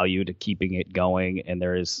value to keeping it going, and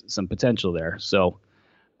there is some potential there. So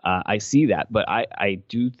I see that. But I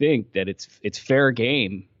do think that it's fair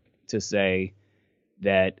game to say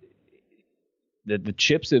that the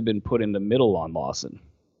chips have been put in the middle on Lawson.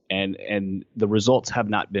 And the results have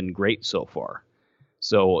not been great so far.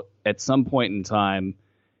 So at some point in time,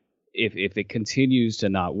 if it continues to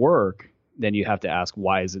not work, then you have to ask,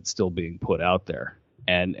 why is it still being put out there?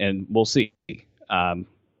 And we'll see.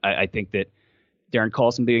 I think that Darren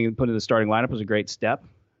Collison being put in the starting lineup was a great step.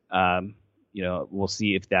 We'll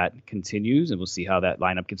see if that continues, and we'll see how that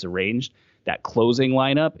lineup gets arranged. That closing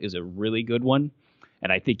lineup is a really good one.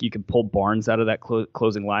 And I think you can pull Barnes out of that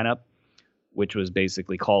closing lineup, which was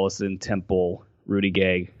basically Collison, Temple, Rudy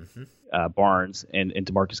Gay, Barnes, and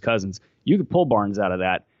DeMarcus Cousins. You could pull Barnes out of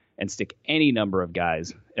that and stick any number of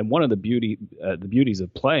guys. And one of the beauties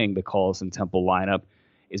of playing the Collison Temple lineup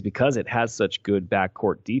is because it has such good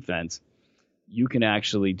backcourt defense. You can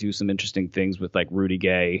actually do some interesting things with like Rudy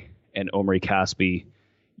Gay and Omri Caspi.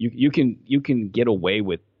 You can get away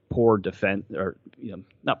with poor defense, or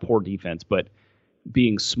not poor defense, but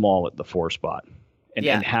being small at the 4 spot and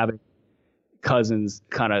having Cousins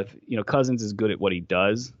Cousins is good at what he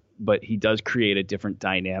does, but he does create a different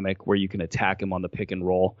dynamic where you can attack him on the pick and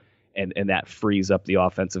roll, and that frees up the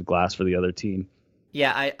offensive glass for the other team.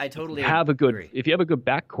 Yeah, I totally agree. If you have a good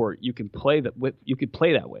backcourt, you can play that. You could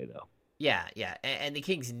play that way though. Yeah, and the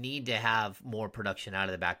Kings need to have more production out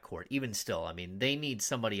of the backcourt. Even still, I mean, they need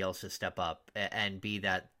somebody else to step up and be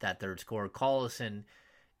that third scorer. Collison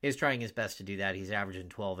is trying his best to do that. He's averaging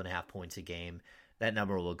 12.5 points a game. That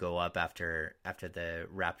number will go up after the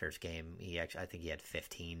Raptors game. I think he had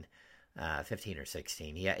 15 or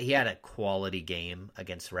 16. He had a quality game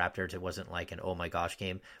against the Raptors. It wasn't like an oh my gosh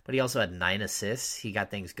game, but he also had 9 assists. He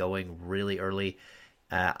got things going really early.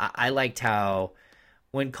 I liked how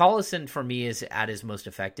when Collison for me is at his most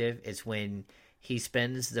effective, it's when he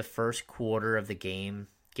spends the first quarter of the game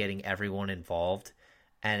getting everyone involved,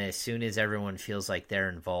 and as soon as everyone feels like they're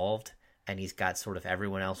involved and he's got sort of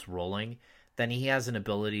everyone else rolling, then he has an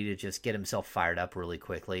ability to just get himself fired up really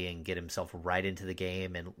quickly and get himself right into the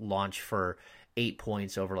game and launch for 8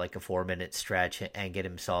 points over like a 4-minute stretch and get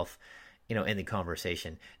himself, in the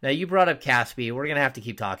conversation. Now, you brought up Caspi. We're going to have to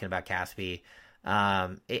keep talking about Caspi.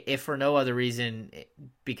 If for no other reason,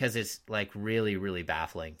 because it's like really, really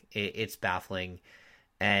baffling. It's baffling.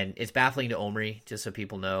 And it's baffling to Omri, just so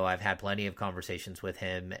people know. I've had plenty of conversations with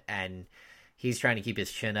him, and he's trying to keep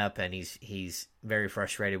his chin up, and he's very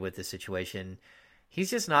frustrated with the situation. He's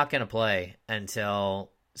just not going to play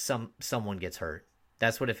until someone gets hurt.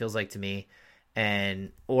 That's what it feels like to me.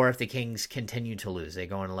 Or if the Kings continue to lose, they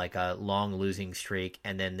go on like a long losing streak,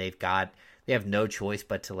 and then they have no choice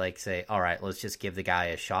but to like say, all right, let's just give the guy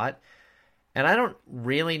a shot. And I don't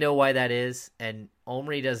really know why that is, and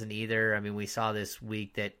Omri doesn't either. I mean, we saw this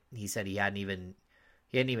week that he said he hadn't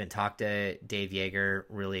even talked to Dave Yeager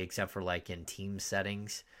really, except for like in team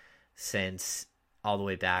settings since all the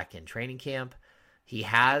way back in training camp. He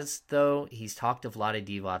has, though. He's talked to Vlade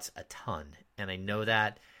Divac a ton, and I know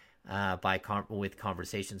that with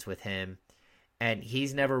conversations with him. And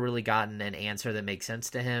he's never really gotten an answer that makes sense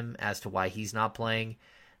to him as to why he's not playing.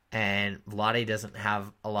 And Vlade doesn't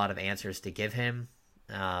have a lot of answers to give him.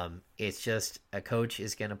 It's just a coach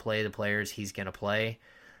is going to play the players he's going to play.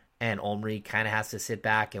 And Omri kind of has to sit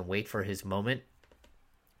back and wait for his moment.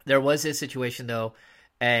 There was this situation, though,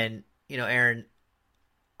 and, Aaron,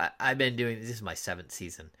 I've been doing this is my 7th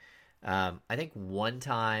season. I think one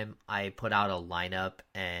time I put out a lineup,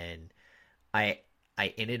 and I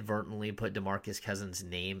inadvertently put DeMarcus Cousins'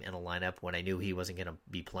 name in a lineup when I knew he wasn't going to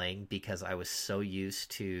be playing, because I was so used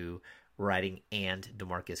to writing and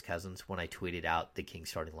DeMarcus Cousins when I tweeted out the Kings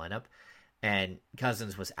starting lineup. And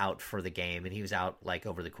Cousins was out for the game, and he was out like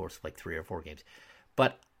over the course of like 3 or 4 games.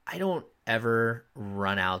 But I don't ever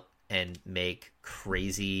run out and make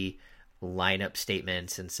crazy lineup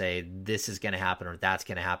statements and say this is going to happen or that's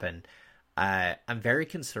going to happen. I'm very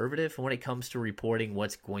conservative when it comes to reporting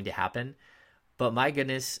what's going to happen. But my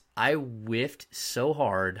goodness, I whiffed so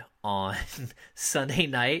hard on Sunday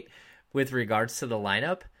night with regards to the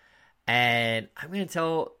lineup. And I'm going to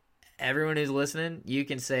tell everyone who's listening, you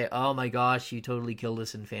can say, oh my gosh, you totally killed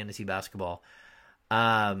us in fantasy basketball.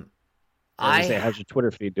 How's your Twitter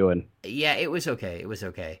feed doing? Yeah, it was okay. It was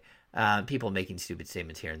okay. People making stupid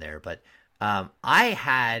statements here and there. But I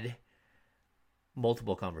had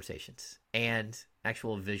multiple conversations and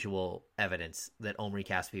actual visual evidence that Omri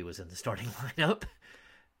Caspi was in the starting lineup.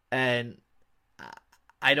 And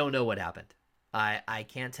I don't know what happened. I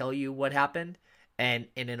can't tell you what happened. And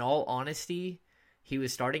in all honesty, he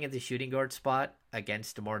was starting at the shooting guard spot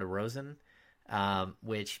against DeMar DeRozan,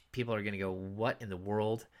 which people are going to go, what in the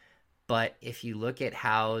world? But if you look at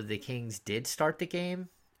how the Kings did start the game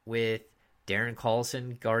with Darren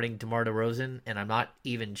Collison guarding DeMar DeRozan, and I'm not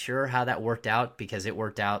even sure how that worked out, because it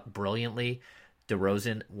worked out brilliantly.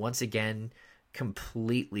 DeRozan, once again,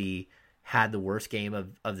 completely had the worst game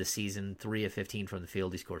of the season, 3 of 15 from the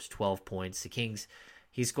field. He scores 12 points. The Kings,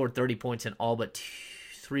 he scored 30 points in all but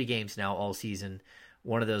 3 games now all season.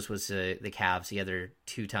 One of those was the Cavs. The other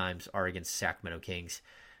 2 times are against Sacramento Kings.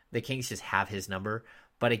 The Kings just have his number.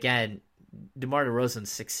 But again, DeMar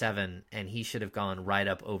DeRozan's 6'7", and he should have gone right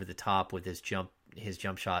up over the top with his jump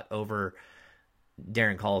shot over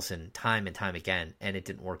Darren Collison time and time again, and it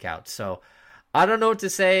didn't work out. So I don't know what to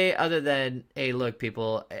say other than, hey, look,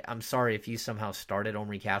 people, I'm sorry if you somehow started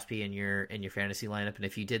Omri Caspi in your fantasy lineup, and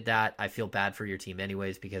if you did that, I feel bad for your team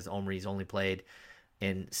anyways, because Omri's only played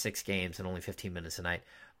in 6 games and only 15 minutes a night.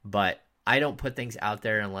 But I don't put things out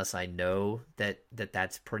there unless I know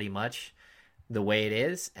that's pretty much the way it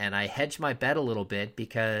is, and I hedge my bet a little bit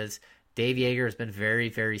because Dave Yeager has been very,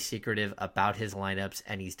 very secretive about his lineups,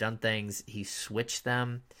 and he's done things. He switched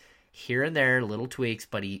them here and there, little tweaks,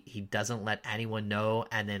 but he doesn't let anyone know,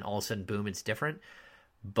 and then all of a sudden, boom, it's different.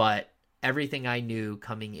 But everything I knew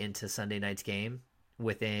coming into Sunday night's game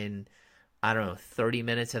within, 30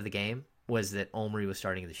 minutes of the game was that Omri was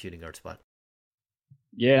starting in the shooting guard spot.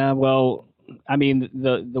 Yeah, well, I mean,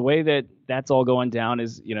 the way that's all going down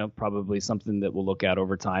is, probably something that we'll look at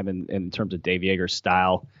over time in terms of Dave Yeager's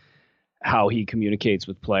style, how he communicates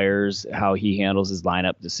with players, how he handles his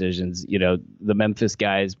lineup decisions. The Memphis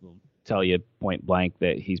guys will tell you point blank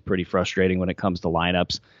that he's pretty frustrating when it comes to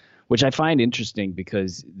lineups, which I find interesting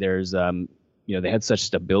because there's, they had such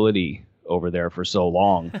stability over there for so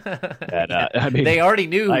long that I mean, they already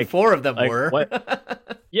knew who 4 of them were.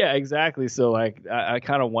 Yeah, exactly. So I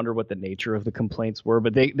kind of wonder what the nature of the complaints were,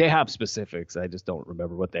 but they have specifics. I just don't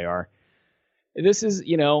remember what they are. This is,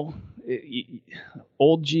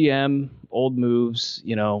 old GM, old moves,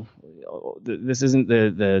 this isn't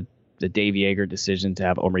the Dave Yeager decision to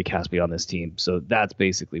have Omri Caspi on this team. So that's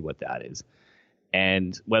basically what that is.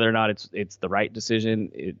 And whether or not it's the right decision,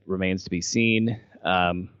 it remains to be seen.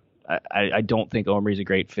 I don't think Omri's a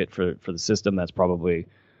great fit for the system. That's probably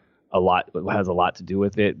has a lot to do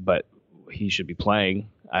with it, but he should be playing,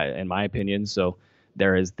 in my opinion. So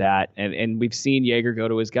there is that, and we've seen Yeager go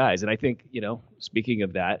to his guys, and I think speaking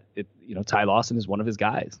of that, Ty Lawson is one of his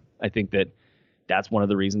guys. I think that's one of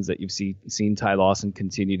the reasons that you've seen Ty Lawson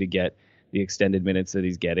continue to get the extended minutes that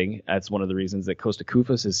he's getting. That's one of the reasons that Costa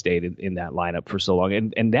Koufos has stayed in that lineup for so long,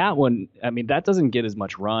 and that one, I mean, that doesn't get as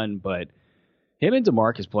much run, but him and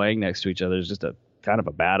DeMarcus playing next to each other is just a kind of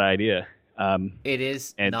a bad idea. It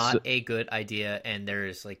is not a good idea, and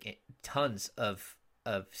there's tons of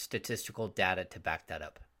statistical data to back that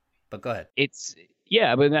up. But go ahead.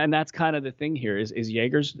 And that's kind of the thing here is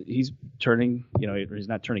Yeager's, he's turning, he's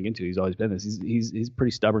not turning into, he's always been this. He's a pretty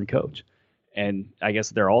stubborn coach. And I guess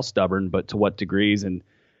they're all stubborn, but to what degrees and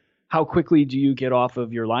how quickly do you get off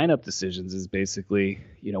of your lineup decisions is basically,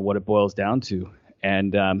 what it boils down to.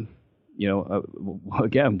 And,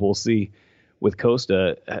 again, we'll see with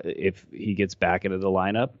Costa if he gets back into the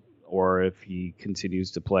lineup or if he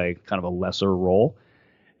continues to play kind of a lesser role.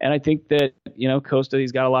 And I think that, Costa,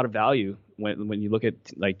 he's got a lot of value when you look at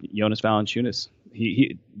Jonas Valanciunas.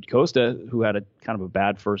 Costa, who had a kind of a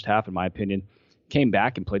bad first half, in my opinion, came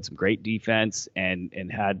back and played some great defense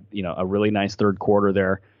and had, a really nice third quarter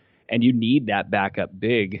there. And you need that backup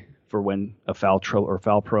big for when a foul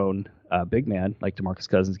prone big man like DeMarcus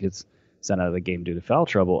Cousins gets sent out of the game due to foul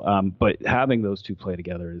trouble. But having those two play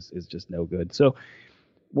together is just no good. So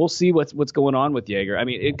we'll see what's going on with Yeager. I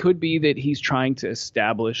mean, it could be that he's trying to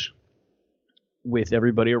establish with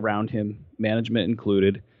everybody around him, management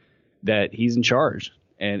included, that he's in charge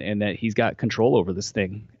and that he's got control over this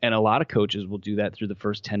thing. And a lot of coaches will do that through the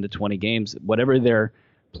first 10 to 20 games. Whatever their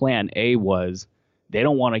plan A was, they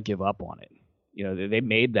don't want to give up on it. They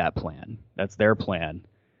made that plan. That's their plan.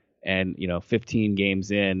 And, 15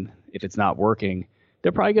 games in, if it's not working,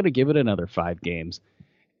 they're probably going to give it another 5 games.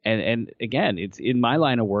 And again, it's in my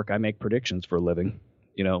line of work, I make predictions for a living.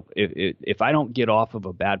 If I don't get off of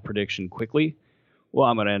a bad prediction quickly, well,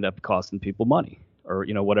 I'm going to end up costing people money or,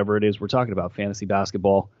 whatever it is we're talking about, fantasy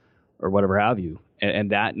basketball or whatever have you.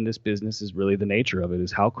 And that in this business is really the nature of it,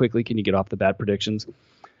 is how quickly can you get off the bad predictions,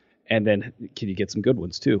 and then can you get some good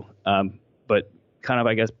ones too. But kind of,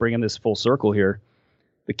 I guess, bringing this full circle here,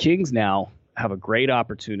 the Kings now have a great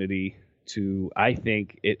opportunity to, I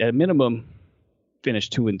think, at a minimum, finish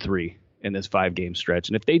 2-3 in this 5-game stretch.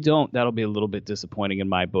 And if they don't, that'll be a little bit disappointing in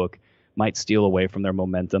my book, might steal away from their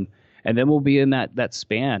momentum. And then we'll be in that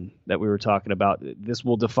span that we were talking about. This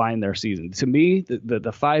will define their season. To me,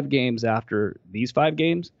 the 5 games after these 5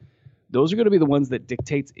 games, those are going to be the ones that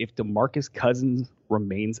dictates if DeMarcus Cousins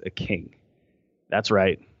remains a King. That's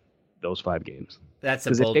right. Those 5 games. That's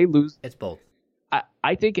because if they lose, it's both.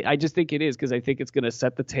 I just think it is, because I think it's going to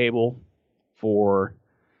set the table for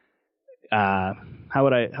how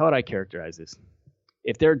would I characterize this?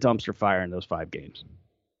 If they're a dumpster fire in those 5 games,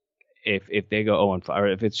 if they go 0-5, or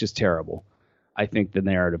if it's just terrible, I think the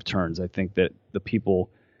narrative turns. I think that the people,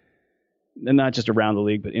 and not just around the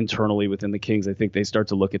league, but internally within the Kings, I think they start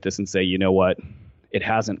to look at this and say, you know what, it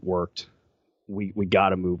hasn't worked. we got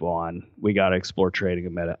to move on. We got to explore trading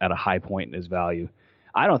him at a high point in his value.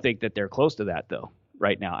 I don't think that they're close to that though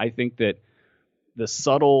right now. I think that the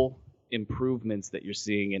subtle improvements that you're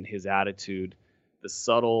seeing in his attitude, the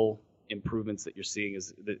subtle improvements that you're seeing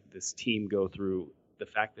as this team go through, the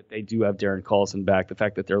fact that they do have Darren Collison back, the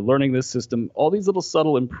fact that they're learning this system, all these little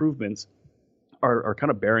subtle improvements are kind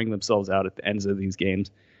of bearing themselves out at the ends of these games.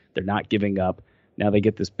 They're not giving up. Now they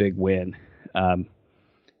get this big win.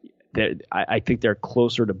 I think they're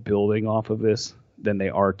closer to building off of this than they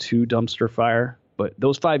are to dumpster fire. But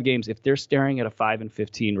those 5 games, if they're staring at a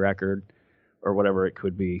 5-15 record or whatever it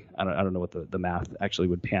could be, I don't know what the math actually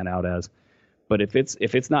would pan out as. But if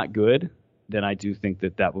it's not good, then I do think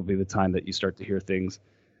that will be the time that you start to hear things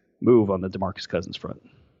move on the DeMarcus Cousins front.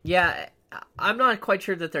 Yeah, I'm not quite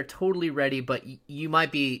sure that they're totally ready, but you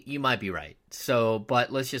might be right. So,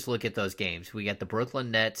 but let's just look at those games. We got the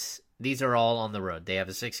Brooklyn Nets. These are all on the road. They have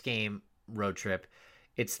a 6-game road trip.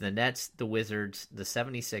 It's the Nets, the Wizards, the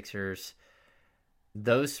 76ers.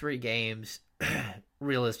 Those 3 games,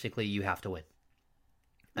 realistically, you have to win.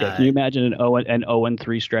 Yeah, can you imagine an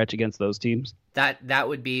 0-3 stretch against those teams? That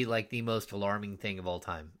would be like the most alarming thing of all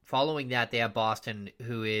time. Following that, they have Boston,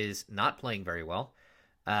 who is not playing very well.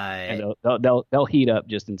 And they'll heat up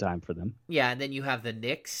just in time for them. Yeah, and then you have the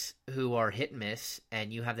Knicks, who are hit and miss,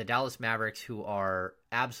 and you have the Dallas Mavericks, who are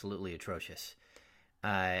absolutely atrocious.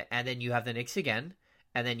 And then you have the Knicks again,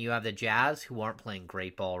 and then you have the Jazz, who aren't playing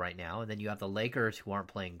great ball right now, and then you have the Lakers, who aren't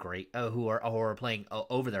playing great, who are playing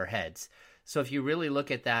over their heads. So if you really look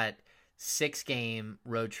at that 6-game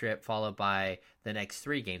road trip followed by the next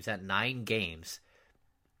 3 games, that 9 games,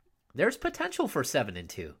 there's potential for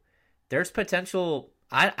 7-2. There's potential.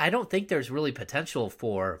 I don't think there's really potential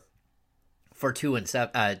for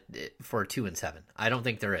 2-7. For 2-7, I don't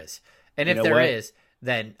think there is. And if there is,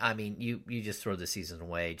 then I mean, you just throw the season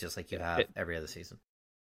away, just like you have every other season.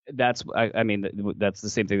 That's the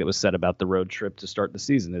same thing that was said about the road trip to start the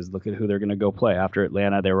season. Is look at who they're going to go play. After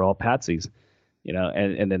Atlanta, they were all patsies,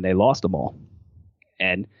 and then they lost them all.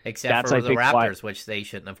 And except for the Raptors, which they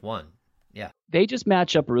shouldn't have won. Yeah, they just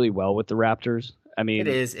match up really well with the Raptors. I mean,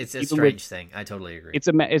 it's a strange thing. I totally agree.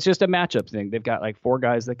 It's just a matchup thing. They've got like 4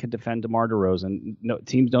 guys that can defend DeMar DeRozan. No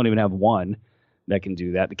teams don't even have one that can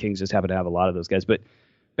do that. The Kings just happen to have a lot of those guys. But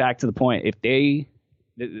back to the point, if they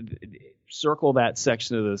circle that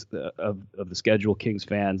section of the schedule, Kings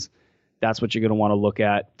fans, that's what you're going to want to look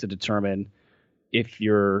at to determine if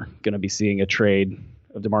you're going to be seeing a trade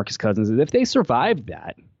of DeMarcus Cousins. And if they survive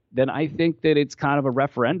that, then I think that it's kind of a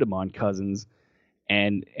referendum on Cousins,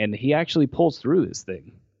 and he actually pulls through this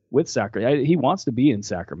thing with Sacramento. He wants to be in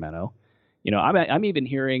Sacramento. I'm even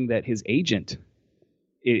hearing that his agent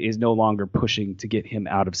is no longer pushing to get him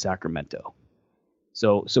out of Sacramento.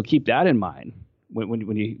 So keep that in mind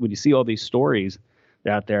when you see all these stories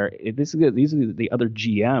out there. These are the other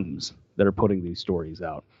GMs that are putting these stories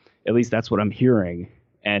out. At least that's what I'm hearing.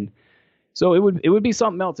 And so it would be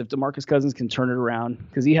something else if DeMarcus Cousins can turn it around,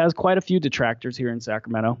 because he has quite a few detractors here in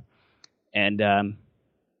Sacramento. And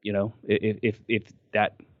if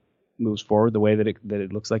that moves forward the way that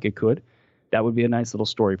it looks like it could, that would be a nice little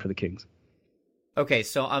story for the Kings. Okay,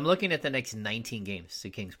 so I'm looking at the next 19 games the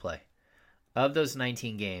Kings play. Of those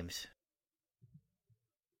 19 games,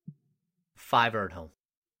 5 are at home.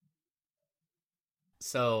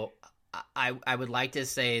 So I would like to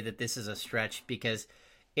say that this is a stretch, because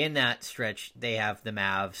in that stretch they have the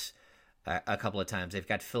Mavs a couple of times. They've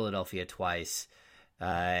got Philadelphia twice.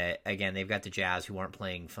 Again, they've got the Jazz, who aren't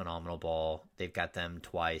playing phenomenal ball. They've got them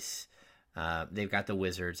twice. They've got the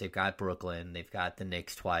Wizards. They've got Brooklyn. They've got the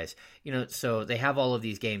Knicks twice. So they have all of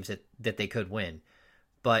these games that they could win.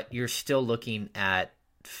 But you're still looking at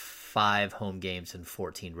 5 home games and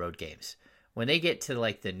 14 road games. When they get to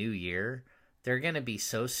like the new year, they're going to be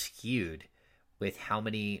so skewed with how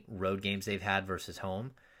many road games they've had versus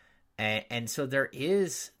home. And so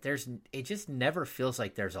it just never feels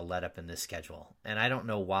like there's a let up in this schedule. And I don't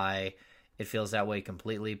know why it feels that way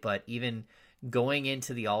completely, but even going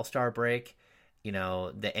into the All-Star break,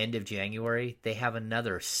 the end of January, they have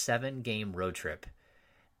another 7-game road trip.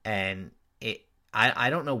 And I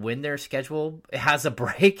don't know when their schedule has a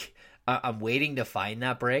break. I'm waiting to find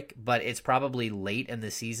that break, but it's probably late in the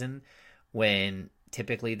season when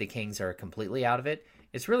typically the Kings are completely out of it.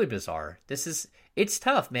 It's really bizarre. It's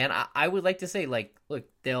tough, man. I would like to say, like, look,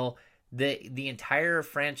 the entire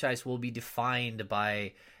franchise will be defined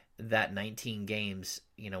by that 19 games,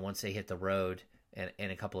 once they hit the road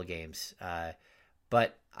in a couple of games.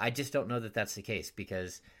 But I just don't know that that's the case,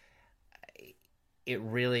 because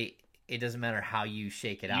it doesn't matter how you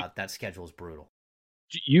shake it out. That schedule is brutal.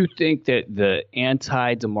 Do you think that the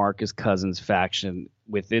anti-DeMarcus Cousins faction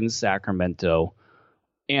within Sacramento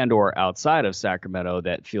and or outside of Sacramento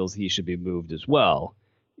that feels he should be moved as well,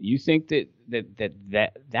 you think that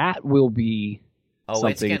will be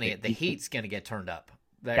something? The heat's gonna get turned up.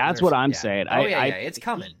 That's what I'm saying. It's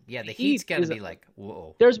coming. Yeah, the heat's gonna be like,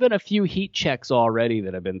 whoa. There's been a few heat checks already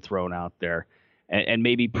that have been thrown out there, and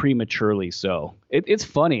maybe prematurely so. It's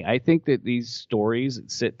funny. I think that these stories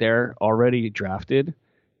sit there already drafted,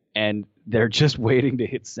 and they're just waiting to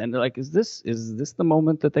hit send. They're like, is this the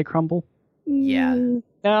moment that they crumble? Yeah.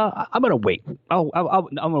 I'm gonna wait. I'm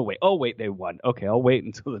gonna wait. Oh wait, they won. Okay, I'll wait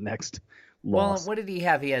until the next loss. Well, what did he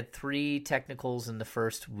have? He had 3 technicals in the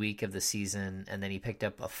first week of the season, and then he picked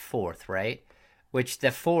up a 4th, right? Which the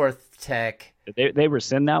 4th tech, they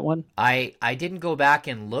rescind that one. I didn't go back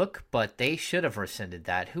and look, but they should have rescinded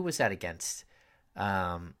that. Who was that against?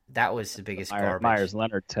 That was the biggest garbage. Myers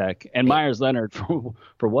Leonard tech, and Myers Leonard,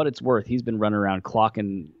 for what it's worth, he's been running around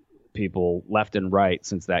clocking people left and right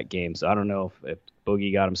since that game. So I don't know if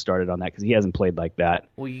Boogie got him started on that because he hasn't played like that.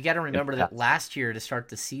 Well, you got to remember that last year to start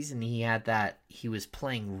the season, he was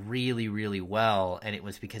playing really, really well, and it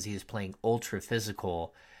was because he was playing ultra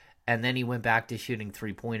physical. And then he went back to shooting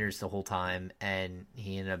 3-pointers the whole time, and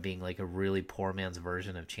he ended up being like a really poor man's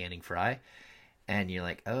version of Channing Frye. And you're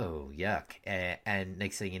like, oh, yuck. And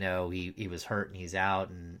next thing you know, he was hurt and he's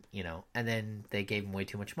out, and and then they gave him way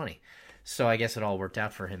too much money. So I guess it all worked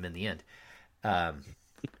out for him in the end.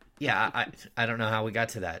 Yeah, I don't know how we got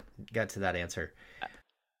to that answer.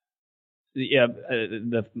 Yeah,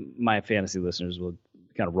 my fantasy listeners will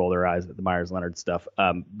kind of roll their eyes at the Myers Leonard stuff.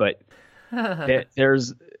 But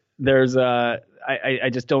there's I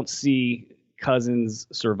just don't see Cousins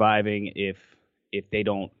surviving if they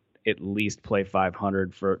don't at least play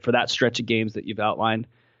 500 for that stretch of games that you've outlined,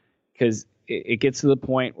 because it gets to the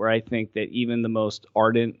point where I think that even the most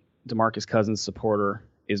ardent DeMarcus Cousins supporter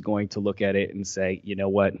is going to look at it and say, you know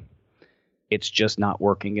what, it's just not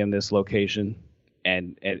working in this location,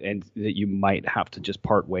 and that you might have to just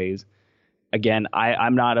part ways. Again,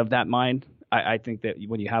 I'm not of that mind. I think that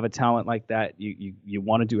when you have a talent like that, you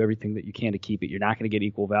want to do everything that you can to keep it. You're not going to get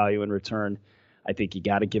equal value in return. I think you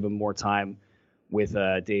got to give him more time with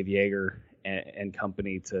Dave Yeager and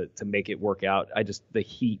company to make it work out. The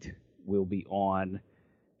heat will be on,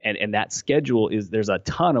 and that schedule there's a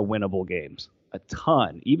ton of winnable games, a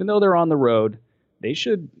ton. Even though they're on the road, they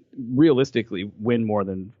should realistically win more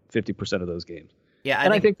than 50% of those games. Yeah,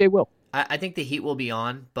 I think they will. I think the heat will be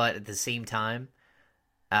on, but at the same time,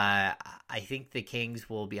 I think the Kings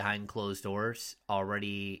will, behind closed doors,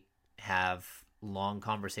 already have long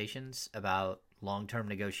conversations about long-term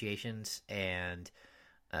negotiations and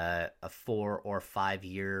a 4 or 5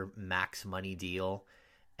 year max money deal,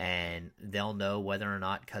 and they'll know whether or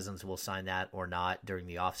not Cousins will sign that or not during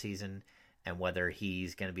the offseason, and whether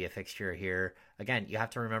he's going to be a fixture here. Again, you have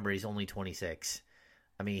to remember he's only 26.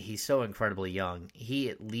 I mean, he's so incredibly young. He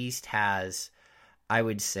at least has, I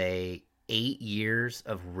would say, 8 years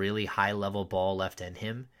of really high-level ball left in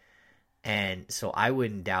him. And so I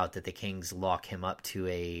wouldn't doubt that the Kings lock him up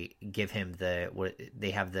to give him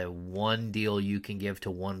they have the one deal you can give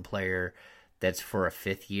to one player that's for a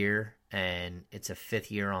 5th year, and it's a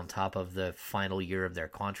 5th year on top of the final year of their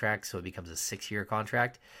contract, so it becomes a 6-year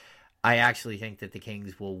contract. I actually think that the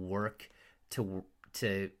Kings will work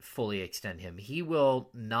to fully extend him. He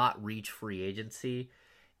will not reach free agency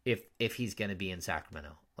if he's going to be in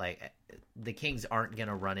Sacramento. Like, the Kings aren't going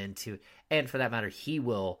to run into, and for that matter, he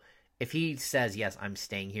will. If he says, yes, I'm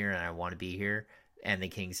staying here and I want to be here, and the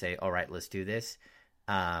Kings say, all right, let's do this,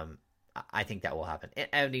 I think that will happen.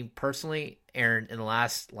 I mean, personally, Aaron, in the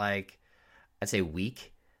last, I'd say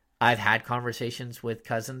week, I've had conversations with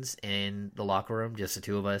Cousins in the locker room, just the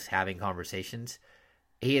two of us having conversations.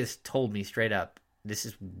 He has told me straight up, this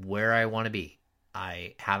is where I want to be.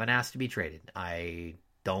 I haven't asked to be traded.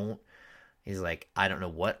 He's like, I don't know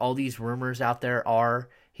what all these rumors out there are.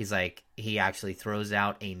 He's like, he actually throws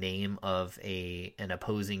out a name of an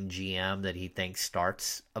opposing GM that he thinks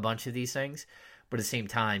starts a bunch of these things. But at the same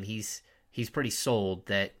time, he's pretty sold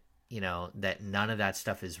that, that none of that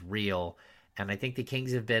stuff is real. And I think the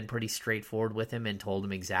Kings have been pretty straightforward with him and told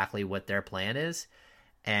him exactly what their plan is.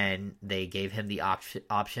 And they gave him the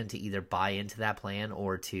option to either buy into that plan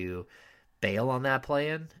or to bail on that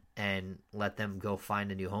plan and let them go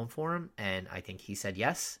find a new home for him. And I think he said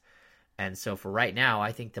yes. And so for right now,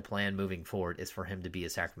 I think the plan moving forward is for him to be a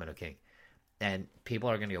Sacramento King. And people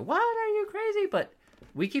are going to go, what, are you crazy? But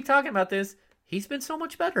we keep talking about this. He's been so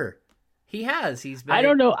much better. He has. He's been. I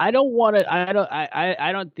don't know. I don't want to.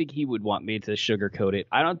 I don't think he would want me to sugarcoat it.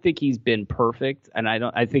 I don't think he's been perfect, and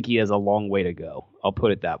I think he has a long way to go. I'll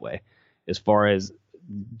put it that way. As far as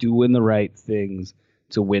doing the right things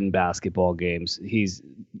to win basketball games, he's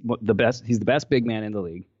the best. He's the best big man in the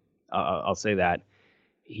league. I'll say that.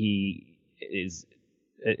 He is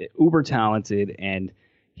uber talented, and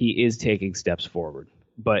he is taking steps forward.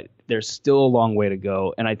 But there's still a long way to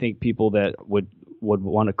go, and I think people that would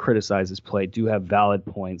want to criticize his play do have valid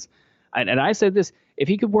points. And I said this: if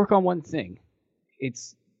he could work on one thing,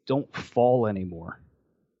 it's don't fall anymore.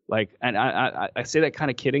 Like, and I say that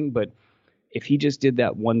kind of kidding, but if he just did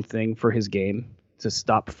that one thing for his game to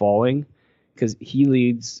stop falling, because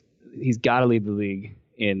he's got to lead the league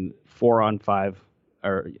in 4-on-5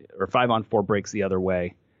 or 5-on-4 breaks the other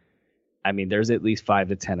way. I mean, there's at least 5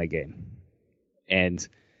 to 10 a game. And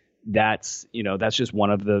that's just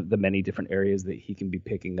one of the many different areas that he can be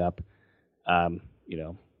picking up,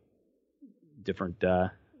 different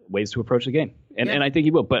ways to approach the game. And I think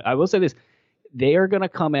he will. But I will say this, they are going to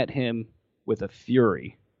come at him with a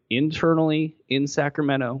fury internally in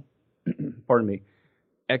Sacramento, pardon me,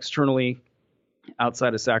 externally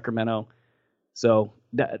outside of Sacramento. So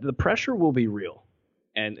the pressure will be real.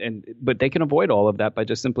 But they can avoid all of that by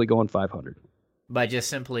just simply going 500. By just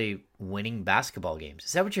simply winning basketball games.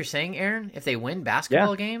 Is that what you're saying, Aaron? If they win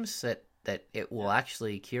basketball games, that it will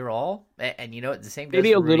actually cure all? And the same goes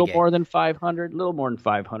maybe for a little Rudy more than 500, a little more than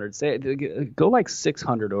 500. Say go like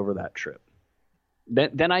 600 over that trip.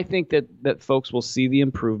 Then I think that folks will see the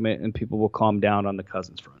improvement and people will calm down on the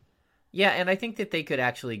Cousins front. Yeah, and I think that they could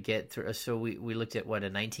actually get through. So we looked at, a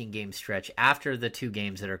 19-game stretch after the 2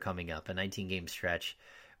 games that are coming up, a 19-game stretch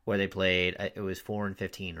where they played, it was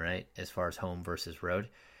 4-15, right, as far as home versus road.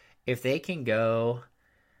 If they can go,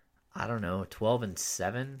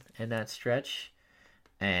 12-7 in that stretch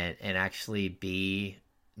and actually be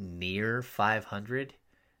near 500,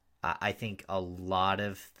 I think a lot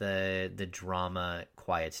of the drama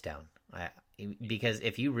quiets down. Because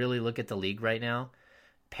if you really look at the league right now,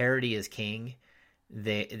 parity is king.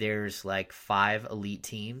 There's like 5 elite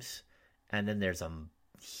teams, and then there's a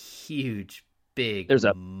huge, big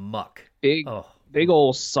muck. Big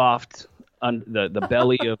old soft. The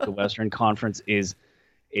belly of the Western Conference is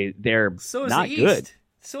they're so is not the good. East.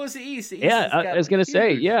 So is the East. I was gonna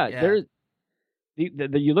say, there's.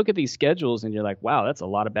 You look at these schedules and you're like, wow, that's a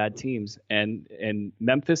lot of bad teams. And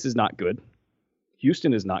Memphis is not good.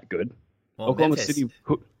 Houston is not good. Well, Oklahoma Memphis, City.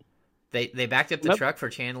 They backed up the truck for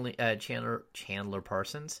Chandler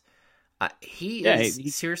Parsons.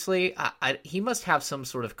 Seriously. He must have some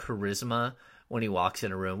sort of charisma when he walks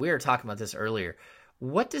in a room. We were talking about this earlier.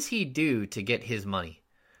 What does he do to get his money?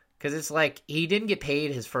 Because it's like he didn't get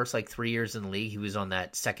paid his first 3 years in the league. He was on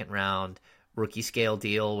that second round rookie scale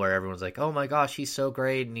deal where everyone's like, oh my gosh, he's so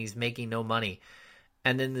great and he's making no money.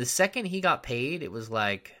 And then the second he got paid, it was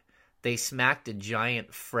like they smacked a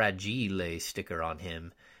giant Fragile sticker on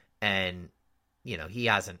him. And, he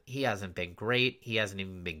hasn't been great. He hasn't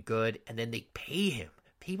even been good. And then they pay him.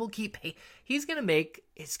 People keep paying. It's going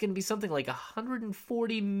to be something like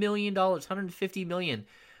 $140 million, $150 million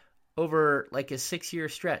over a 6-year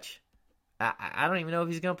stretch. I don't even know if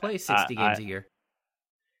he's going to play 60 games a year.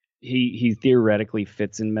 He theoretically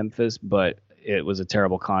fits in Memphis, but it was a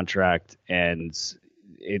terrible contract, and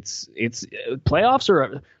it's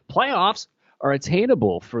playoffs are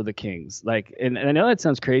attainable for the Kings. And I know that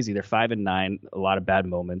sounds crazy. They're 5-9, a lot of bad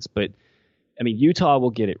moments, but I mean Utah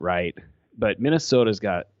will get it right, but Minnesota's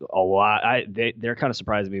got a lot. They're kind of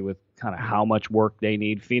surprising me with kind of how much work they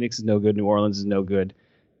need. Phoenix is no good. New Orleans is no good.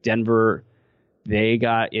 Denver, they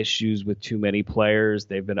got issues with too many players.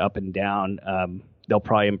 They've been up and down. They'll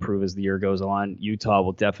probably improve as the year goes on. Utah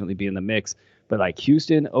will definitely be in the mix. But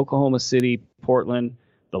Houston, Oklahoma City, Portland,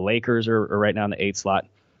 the Lakers are right now in the 8th slot.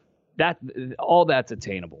 All that's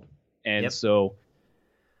attainable. And so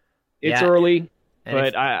it's early.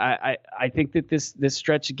 But I think that this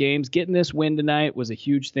stretch of games, getting this win tonight was a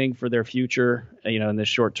huge thing for their future, in this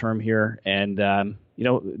short term here. And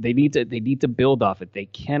they need to build off it. They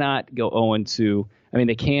cannot go 0-2. I mean,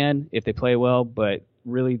 they can if they play well, but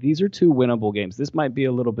really these are 2 winnable games. This might be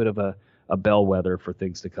a little bit of a bellwether for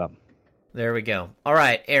things to come. There we go. All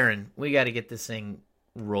right, Aaron, we got to get this thing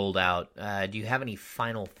rolled out. Do you have any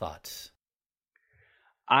final thoughts?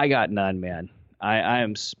 I got none, man. I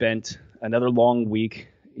am spent another long week,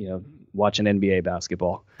 watching NBA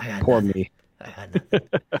basketball. Poor me. I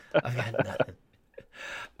got nothing.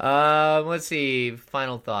 Let's see.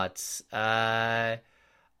 Final thoughts. I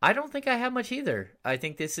don't think I have much either. I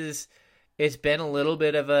think it's been a little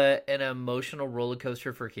bit of an emotional roller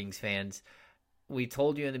coaster for Kings fans. we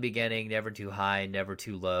told you in the beginning, never too high, never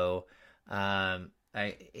too low.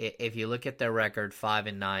 If you look at their record,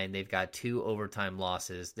 5-9, they've got 2 overtime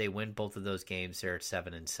losses. They win both of those games. They're at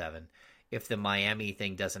 7-7. If the Miami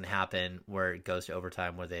thing doesn't happen, where it goes to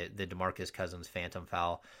overtime, where the DeMarcus Cousins phantom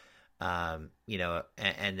foul, and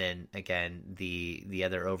then again the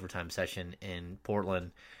other overtime session in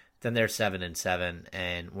Portland, then they're 7-7,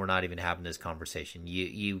 and we're not even having this conversation.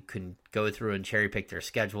 You can go through and cherry pick their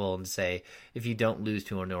schedule and say, if you don't lose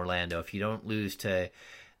to an Orlando, if you don't lose to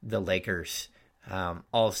the Lakers, all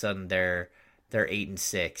of a sudden they're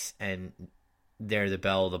 8-6, and they're the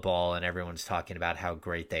belle of the ball, and everyone's talking about how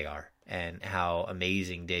great they are and how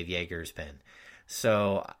amazing Dave Yeager's been.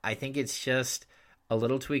 So I think it's just a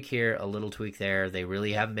little tweak here, a little tweak there. They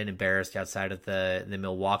really haven't been embarrassed outside of the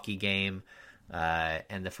Milwaukee game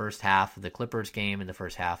and the first half of the Clippers game and the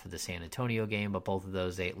first half of the San Antonio game, but both of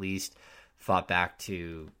those they at least fought back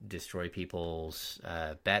to destroy people's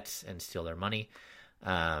bets and steal their money.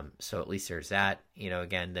 So at least there's that.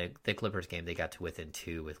 Again, the Clippers game, they got to within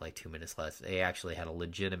 2 with like 2 minutes left. They actually had a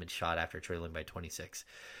legitimate shot after trailing by 26.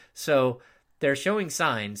 So they're showing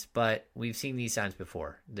signs, but we've seen these signs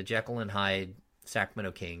before. The Jekyll and Hyde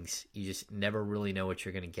Sacramento Kings, you just never really know what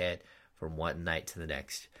you're going to get from one night to the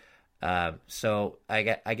next. So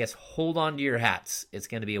I guess hold on to your hats. It's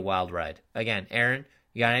going to be a wild ride. Again, Aaron,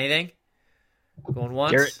 you got anything? Going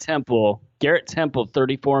once? Garrett Temple,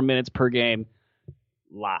 34 minutes per game.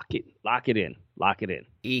 Lock it in.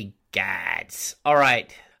 Egads. All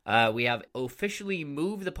right. We have officially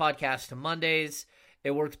moved the podcast to Mondays. It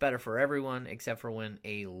works better for everyone, except for when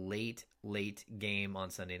a late game on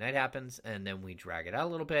Sunday night happens, and then we drag it out a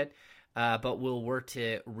little bit. But we'll work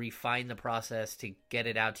to refine the process to get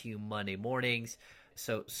it out to you Monday mornings.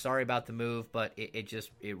 So sorry about the move, but it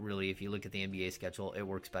really, if you look at the NBA schedule, it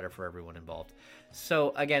works better for everyone involved.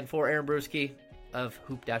 So again, for Aaron Bruski of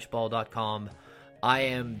hoop-ball.com, I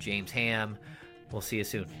am James Ham. We'll see you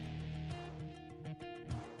soon.